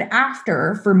listen to it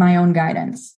after for my own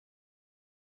guidance,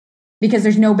 because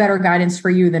there's no better guidance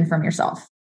for you than from yourself.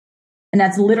 And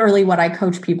that's literally what I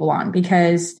coach people on,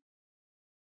 because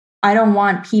I don't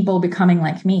want people becoming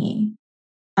like me.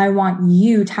 I want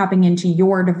you tapping into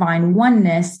your divine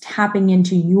oneness, tapping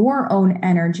into your own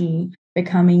energy,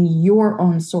 becoming your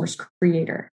own source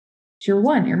creator. You're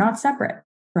one. You're not separate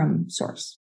from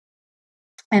source.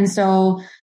 And so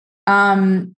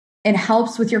it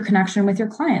helps with your connection with your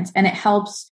clients, and it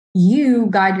helps you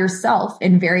guide yourself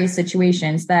in various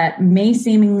situations that may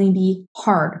seemingly be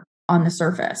hard on the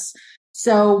surface.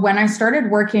 So when I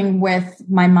started working with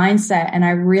my mindset and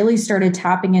I really started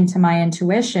tapping into my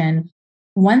intuition,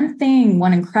 one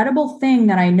incredible thing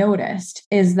that I noticed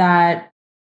is that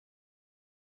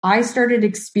I started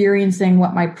experiencing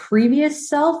what my previous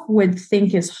self would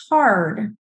think is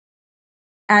hard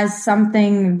as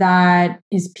something that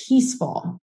is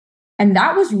peaceful. And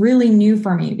that was really new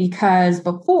for me because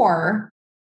before,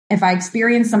 if I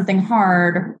experienced something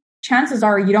hard, chances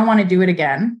are you don't want to do it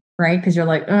again, right? Because you're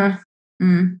like,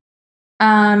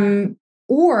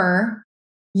 or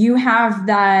you have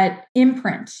that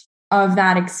imprint of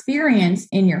that experience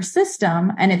in your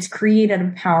system, and it's created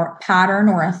a pattern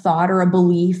or a thought or a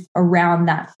belief around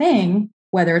that thing,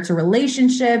 whether it's a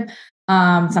relationship,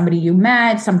 somebody you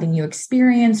met, something you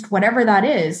experienced, whatever that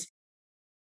is,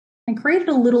 and created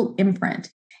a little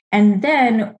imprint. And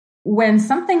then when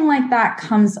something like that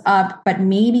comes up, but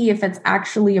maybe if it's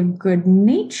actually of good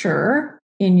nature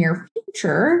in your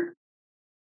future,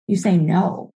 you say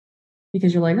no.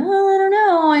 Because you're like, oh, I don't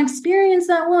know. I experienced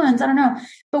that once. I don't know.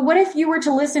 But what if you were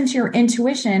to listen to your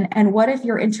intuition? And what if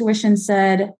your intuition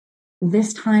said,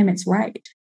 this time it's right?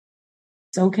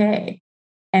 It's okay.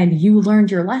 And you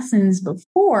learned your lessons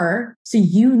before, so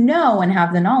you know and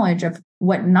have the knowledge of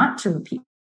what not to repeat.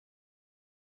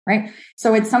 Right?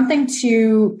 So it's something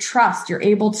to trust. You're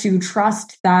able to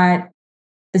trust that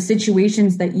the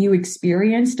situations that you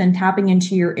experienced and tapping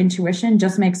into your intuition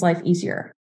just makes life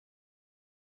easier.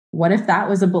 What if that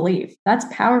was a belief? That's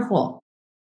powerful.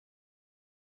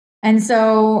 And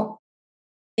so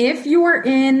if you're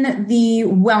in the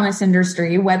wellness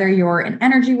industry, whether you're an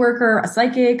energy worker, a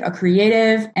psychic, a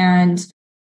creative, and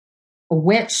a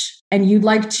witch, and you'd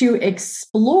like to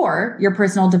explore your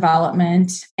personal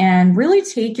development and really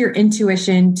take your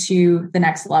intuition to the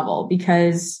next level,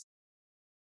 because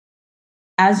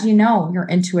as you know, your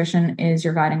intuition is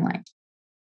your guiding light.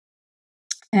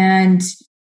 And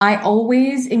I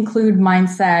always include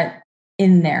mindset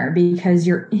in there because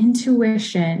your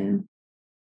intuition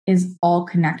is all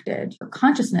connected. Your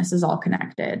consciousness is all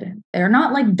connected. They're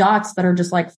not like dots that are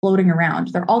just like floating around.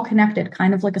 They're all connected,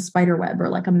 kind of like a spider web or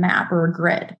like a map or a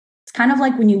grid. It's kind of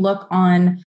like when you look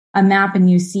on a map and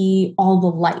you see all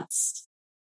the lights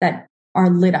that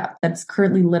are lit up, that's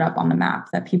currently lit up on the map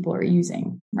that people are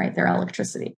using, right? Their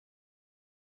electricity.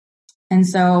 And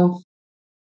so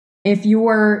if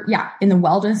you're, in the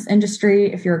wellness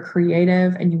industry, if you're a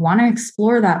creative and you want to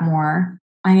explore that more,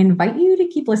 I invite you to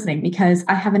keep listening because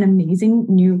I have an amazing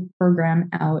new program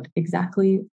out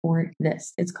exactly for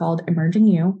this. It's called Emerging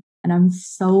You. And I'm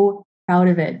so proud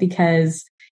of it because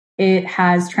it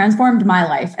has transformed my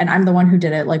life. And I'm the one who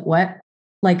did it. Like what?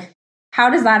 Like, how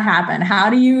does that happen?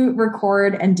 How do you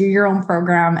record and do your own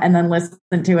program and then listen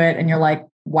to it? And you're like,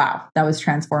 wow, that was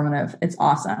transformative. It's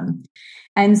awesome.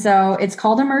 And so it's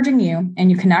called Emerging You,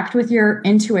 and you connect with your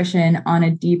intuition on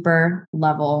a deeper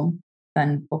level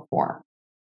than before.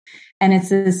 And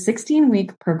it's a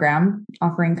 16-week program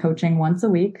offering coaching once a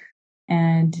week.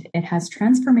 And it has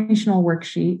transformational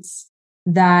worksheets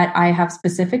that I have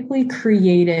specifically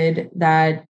created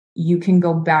that you can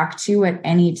go back to at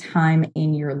any time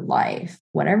in your life.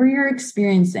 Whatever you're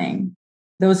experiencing,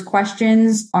 those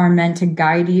questions are meant to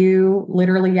guide you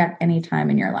literally at any time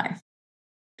in your life.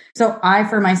 So I,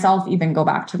 for myself, even go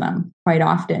back to them quite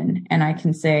often. And I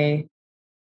can say,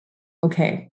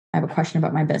 okay, I have a question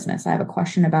about my business. I have a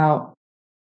question about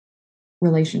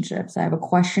relationships. I have a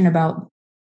question about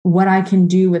what I can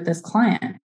do with this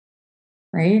client,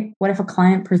 right? What if a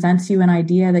client presents you an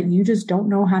idea that you just don't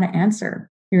know how to answer?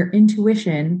 Your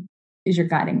intuition is your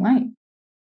guiding light.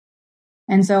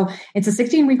 And so it's a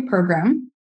 16-week program.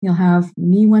 You'll have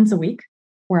me once a week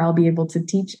where I'll be able to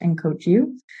teach and coach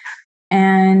you.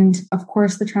 And of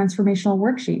course, the transformational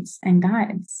worksheets and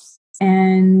guides.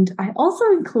 And I also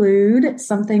include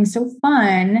something so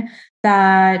fun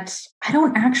that I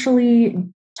don't actually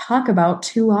talk about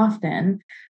too often,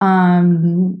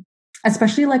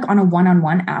 especially like on a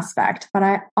one-on-one aspect, but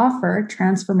I offer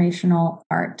transformational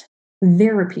art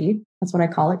therapy. That's what I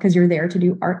call it, because you're there to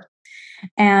do art.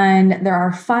 And there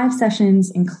are 5 sessions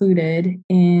included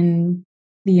in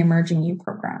the Emerging You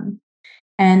program.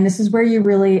 And this is where you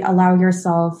really allow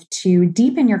yourself to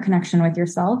deepen your connection with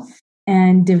yourself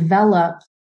and develop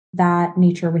that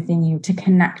nature within you to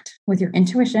connect with your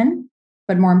intuition,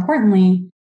 but more importantly,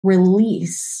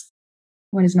 release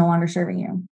what is no longer serving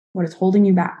you, what is holding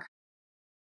you back.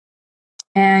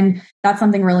 And that's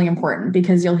something really important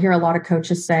because you'll hear a lot of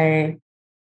coaches say,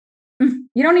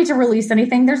 you don't need to release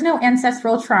anything. There's no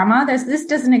ancestral trauma. This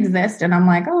doesn't exist. And I'm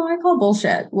like, oh, I call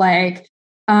bullshit. Like,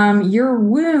 your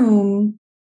womb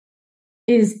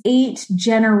is 8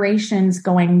 generations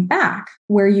going back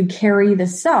where you carry the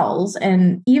cells.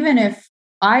 And even if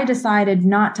I decided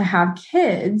not to have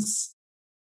kids,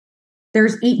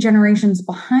 there's 8 generations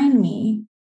behind me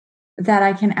that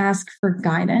I can ask for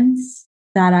guidance,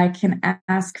 that I can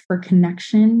ask for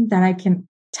connection, that I can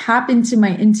tap into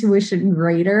my intuition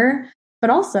greater, but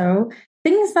also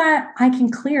things that I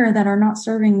can clear that are not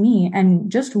serving me.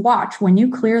 And just watch, when you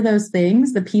clear those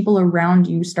things, the people around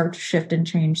you start to shift and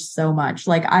change so much.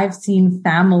 Like I've seen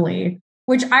family,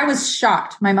 which I was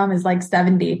shocked. My mom is like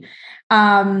 70.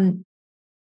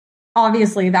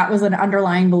 Obviously that was an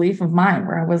underlying belief of mine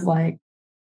where I was like,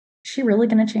 is she really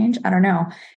going to change? I don't know.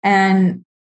 And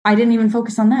I didn't even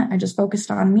focus on that. I just focused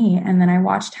on me. And then I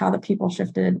watched how the people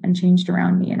shifted and changed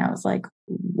around me. And I was like,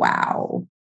 wow,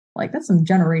 like that's some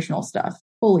generational stuff.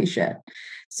 Holy shit.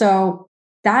 So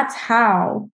that's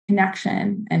how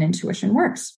connection and intuition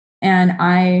works. And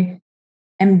I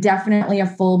am definitely a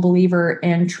full believer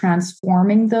in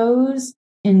transforming those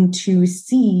into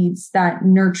seeds that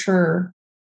nurture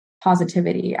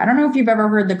positivity. I don't know if you've ever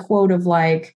heard the quote of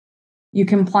like, you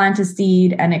can plant a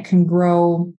seed and it can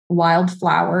grow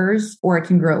wildflowers or it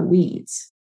can grow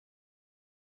weeds.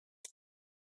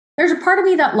 There's a part of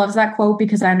me that loves that quote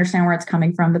because I understand where it's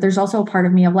coming from, but there's also a part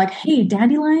of me of like, hey,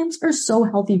 dandelions are so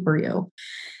healthy for you.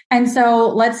 And so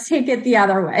let's take it the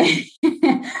other way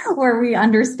where we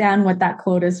understand what that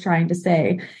quote is trying to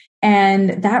say.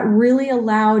 And that really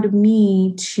allowed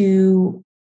me to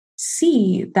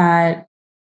see that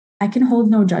I can hold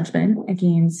no judgment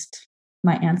against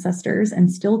my ancestors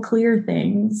and still clear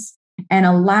things and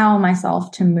allow myself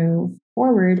to move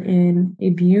forward in a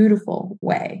beautiful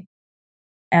way.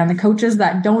 And the coaches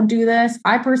that don't do this,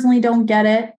 I personally don't get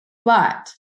it,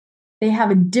 but they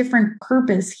have a different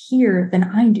purpose here than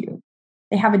I do.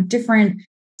 They have a different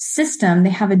system. They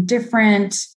have a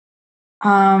different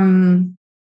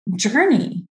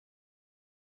journey.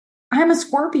 I'm a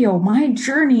Scorpio. My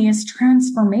journey is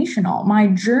transformational. My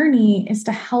journey is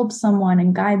to help someone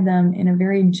and guide them in a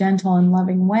very gentle and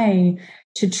loving way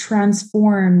to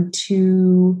transform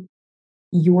into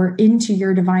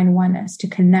your divine oneness, to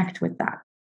connect with that.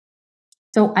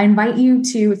 So I invite you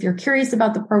to, if you're curious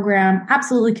about the program,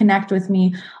 absolutely connect with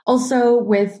me. Also,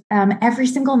 with every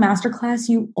single masterclass,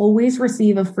 you always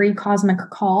receive a free cosmic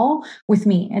call with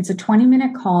me. It's a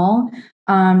 20-minute call.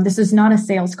 This is not a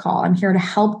sales call. I'm here to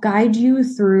help guide you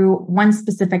through one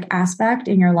specific aspect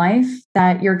in your life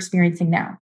that you're experiencing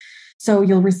now. So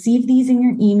you'll receive these in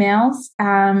your emails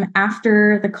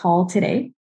after the call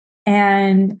today.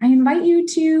 And I invite you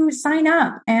to sign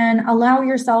up and allow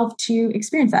yourself to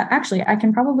experience that. Actually, I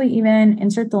can probably even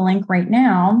insert the link right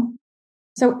now.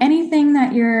 So anything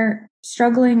that you're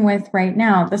struggling with right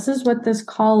now, this is what this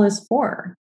call is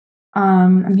for.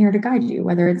 I'm here to guide you,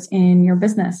 whether it's in your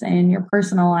business, in your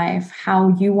personal life, how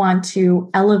you want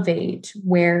to elevate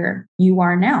where you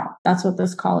are now. That's what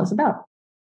this call is about.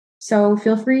 So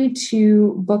feel free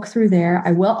to book through there.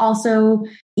 I will also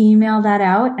email that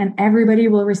out and everybody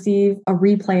will receive a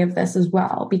replay of this as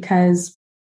well, because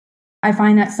I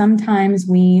find that sometimes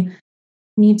we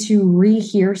need to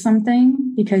rehear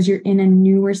something because you're in a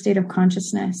newer state of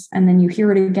consciousness. And then you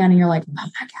hear it again and you're like, oh my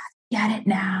God, get it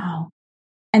now.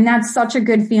 And that's such a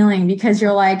good feeling because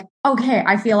you're like, okay,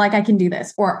 I feel like I can do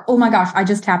this. Or, oh my gosh, I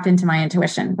just tapped into my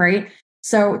intuition, right?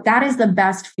 So that is the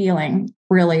best feeling,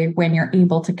 really, when you're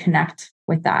able to connect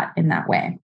with that in that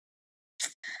way.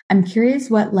 I'm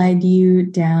curious what led you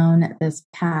down this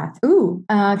path.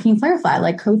 Can you clarify,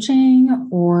 like coaching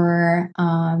or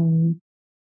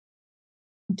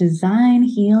design,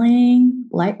 healing,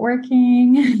 light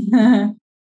working,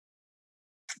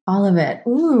 all of it?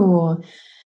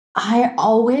 I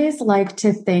always like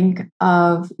to think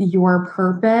of your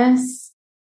purpose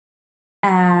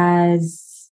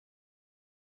as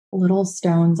little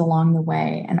stones along the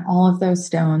way, and all of those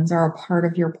stones are a part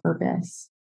of your purpose.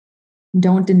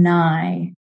 Don't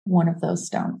deny one of those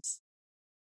stones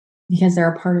because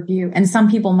they're a part of you. And some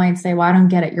people might say, well, I don't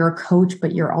get it. You're a coach,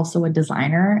 but you're also a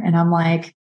designer. And I'm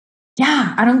like,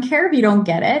 yeah, I don't care if you don't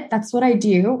get it. That's what I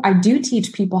do. I do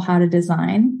teach people how to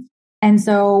design. And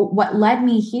so what led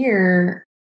me here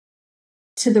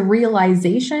to the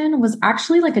realization was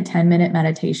actually like a 10-minute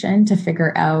meditation to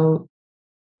figure out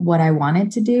what I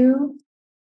wanted to do.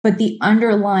 But the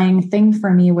underlying thing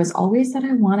for me was always that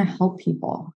I want to help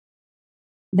people,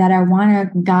 that I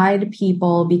want to guide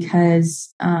people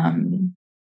because, and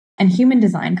human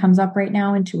design comes up right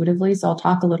now intuitively. So I'll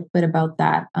talk a little bit about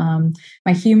that.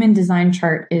 My human design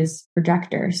chart is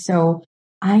projector. So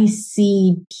I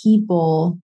see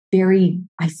people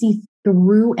I see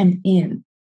through and in.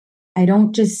 I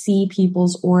don't just see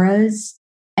people's auras.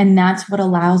 And that's what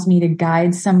allows me to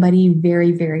guide somebody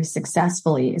very, very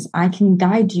successfully is I can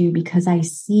guide you because I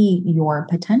see your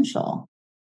potential.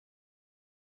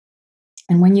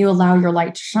 And when you allow your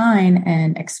light to shine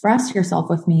and express yourself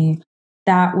with me,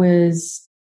 that's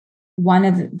one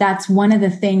of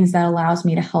the things that allows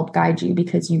me to help guide you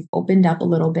because you've opened up a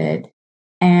little bit.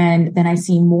 And then I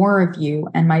see more of you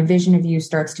and my vision of you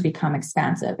starts to become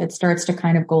expansive. It starts to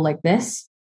kind of go like this.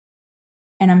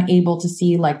 And I'm able to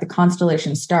see like the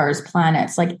constellation, stars,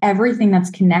 planets, like everything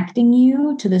that's connecting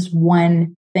you to this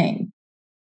one thing.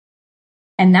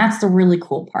 And that's the really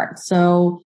cool part.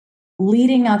 So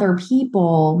leading other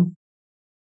people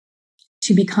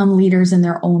to become leaders in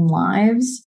their own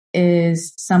lives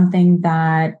is something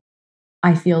that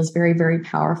I feel is very, very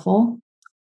powerful.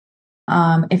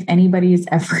 If anybody is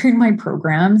ever in my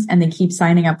programs and they keep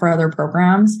signing up for other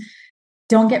programs,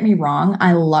 don't get me wrong.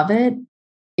 I love it.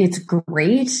 It's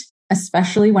great,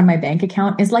 especially when my bank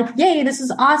account is like, yay, this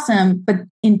is awesome. But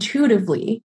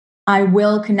intuitively, I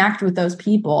will connect with those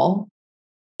people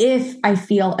if I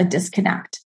feel a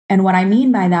disconnect. And what I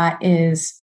mean by that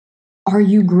is, are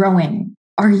you growing?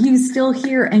 Are you still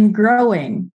here and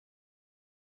growing?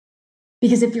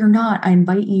 Because if you're not, I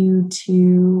invite you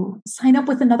to sign up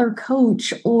with another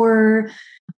coach or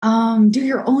do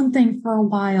your own thing for a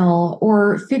while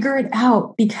or figure it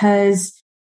out, because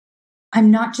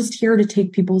I'm not just here to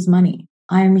take people's money.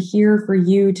 I'm here for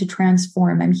you to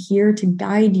transform. I'm here to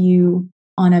guide you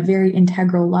on a very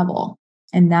integral level.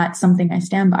 And that's something I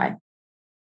stand by.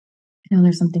 I know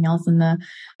there's something else I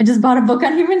just bought a book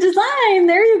on human design.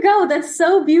 There you go. That's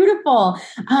so beautiful.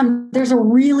 There's a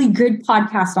really good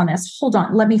podcast on this. Hold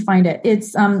on. Let me find it.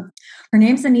 It's, her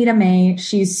name's Anita May.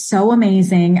 She's so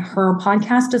amazing. Her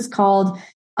podcast is called,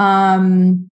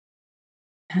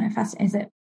 is it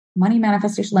Money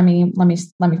Manifestation? Let me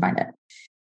find it.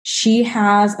 She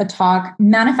has a talk,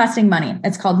 Manifesting Money.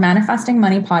 It's called Manifesting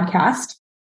Money Podcast.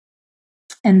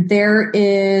 And there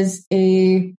is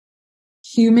a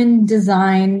human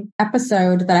design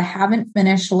episode that I haven't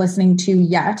finished listening to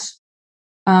yet.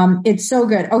 It's so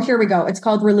good. Oh, here we go. It's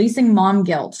called Releasing Mom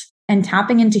Guilt and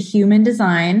Tapping into Human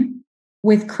Design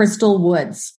with Crystal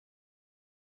Woods.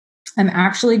 I'm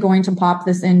actually going to pop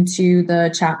this into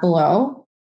the chat below.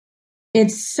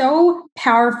 It's so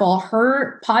powerful.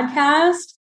 Her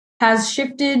podcast has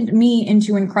shifted me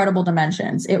into incredible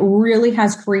dimensions. It really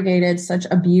has created such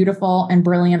a beautiful and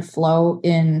brilliant flow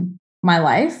in my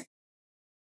life.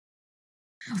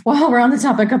 While we're on the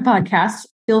topic of podcasts,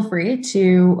 feel free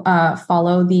to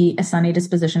follow the A Sunny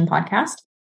Disposition podcast.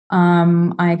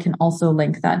 I can also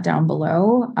link that down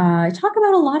below. I talk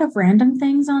about a lot of random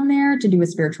things on there to do with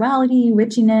spirituality,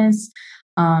 witchiness,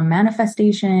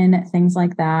 manifestation, things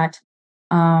like that.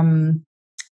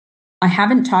 I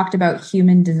haven't talked about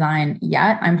human design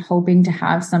yet. I'm hoping to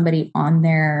have somebody on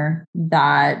there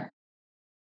that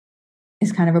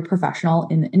is kind of a professional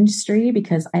in the industry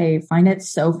because I find it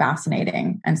so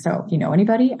fascinating. And so if you know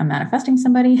anybody, I'm manifesting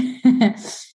somebody.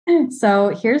 So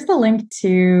here's the link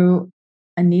to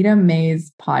Anita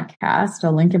May's podcast.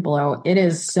 I'll link it below. It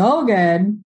is so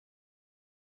good.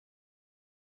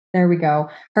 There we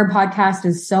go. Her podcast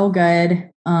is so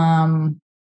good.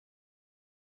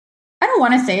 I don't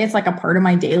want to say it's like a part of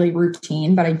my daily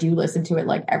routine, but I do listen to it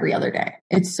like every other day.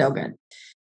 It's so good.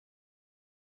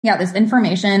 Yeah, this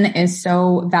information is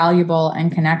so valuable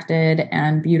and connected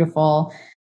and beautiful.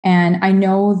 And I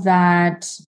know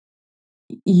that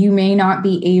you may not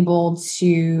be able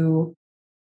to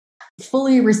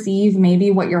fully receive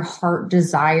maybe what your heart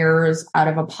desires out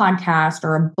of a podcast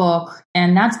or a book.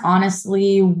 And that's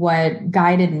honestly what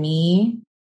guided me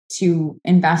to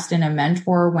invest in a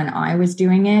mentor when I was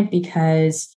doing it,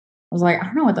 because I was like, I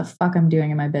don't know what the fuck I'm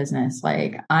doing in my business.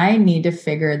 Like, I need to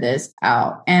figure this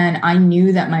out. And I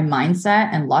knew that my mindset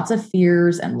and lots of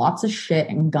fears and lots of shit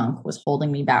and gunk was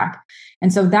holding me back.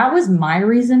 And so that was my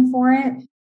reason for it.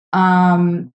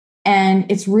 And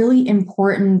it's really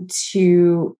important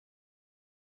to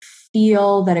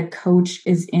feel that a coach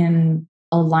is in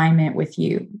alignment with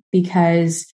you,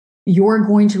 because you're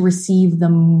going to receive the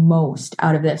most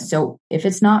out of this. So if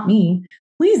it's not me,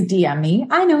 please DM me.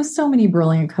 I know so many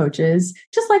brilliant coaches,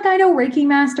 just like I know Reiki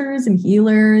masters and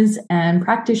healers and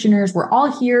practitioners. We're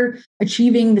all here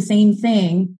achieving the same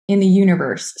thing in the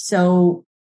universe. So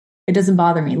it doesn't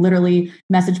bother me. Literally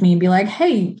message me and be like,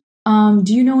 hey,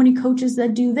 do you know any coaches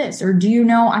that do this? Or do you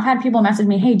know, I've had people message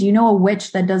me, hey, do you know a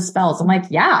witch that does spells? I'm like,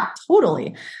 yeah,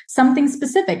 totally. Something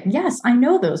specific. Yes, I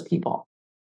know those people.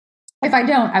 If I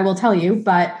don't, I will tell you,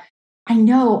 but I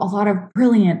know a lot of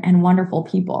brilliant and wonderful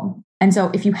people. And so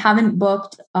if you haven't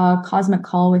booked a cosmic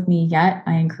call with me yet,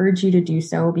 I encourage you to do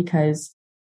so, because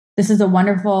This is a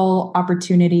wonderful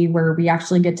opportunity where we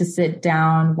actually get to sit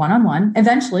down one-on-one.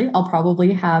 Eventually, I'll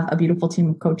probably have a beautiful team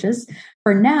of coaches.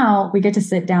 For now, we get to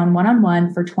sit down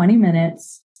one-on-one for 20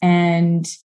 minutes and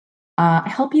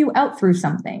help you out through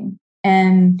something.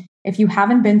 And if you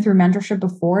haven't been through mentorship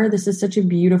before, this is such a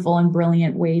beautiful and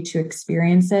brilliant way to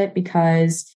experience it,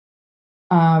 because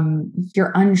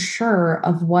you're unsure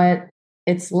of what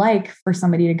it's like for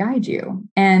somebody to guide you.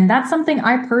 And that's something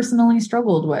I personally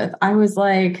struggled with. I was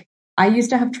like, I used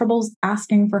to have troubles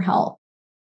asking for help.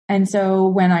 And so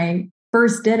when I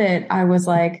first did it, I was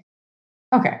like,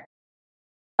 okay,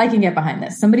 I can get behind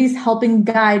this. Somebody's helping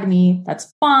guide me.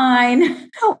 That's fine.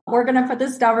 We're going to put the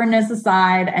stubbornness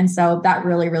aside. And so that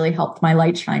really, really helped my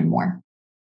light shine more.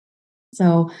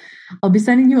 So I'll be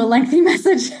sending you a lengthy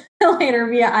message later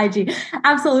via IG.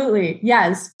 Absolutely.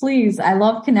 Yes, please. I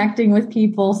love connecting with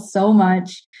people so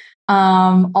much.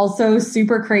 Also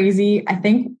super crazy. I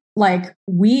think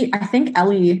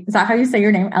Ellie, is that how you say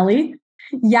your name? Ellie?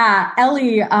 Yeah.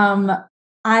 Ellie,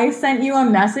 I sent you a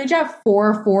message at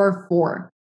 444.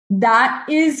 That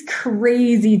is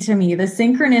crazy to me. The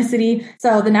synchronicity.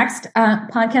 So the next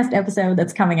podcast episode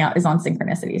that's coming out is on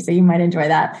synchronicity. So you might enjoy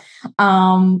that.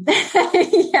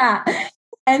 Yeah.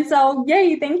 And so,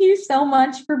 yay. Thank you so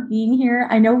much for being here.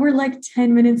 I know we're like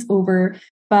 10 minutes over,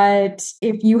 but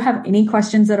if you have any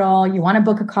questions at all, you want to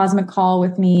book a cosmic call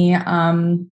with me,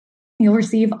 you'll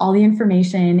receive all the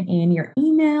information in your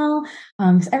email.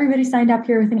 Because everybody signed up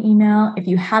here with an email. If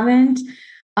you haven't,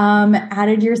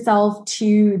 added yourself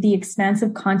to the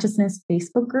Expansive Consciousness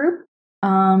Facebook group,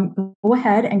 go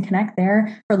ahead and connect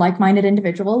there for like-minded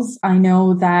individuals. I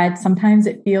know that sometimes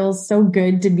it feels so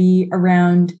good to be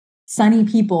around sunny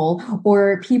people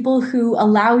or people who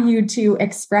allow you to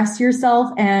express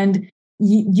yourself, and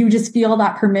you just feel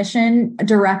that permission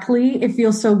directly. It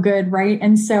feels so good, right?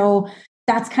 And so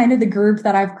that's kind of the group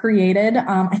that I've created.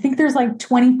 I think there's like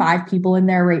 25 people in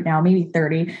there right now, maybe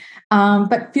 30.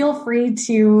 But feel free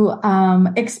to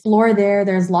explore there.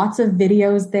 There's lots of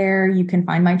videos there. You can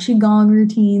find my Qigong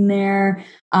routine there.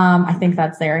 I think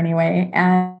that's there anyway.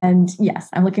 And yes,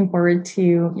 I'm looking forward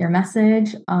to your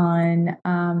message on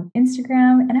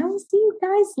Instagram. And I will see you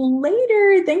guys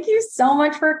later. Thank you so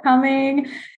much for coming.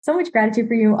 So much gratitude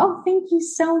for you. Oh, thank you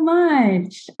so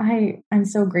much. I'm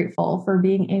so grateful for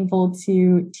being able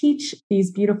to teach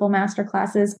these beautiful master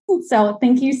classes. So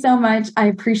thank you so much. I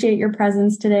appreciate your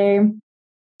presence today.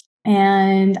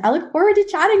 And I look forward to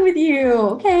chatting with you.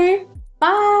 Okay.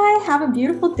 Bye. Have a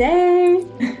beautiful day.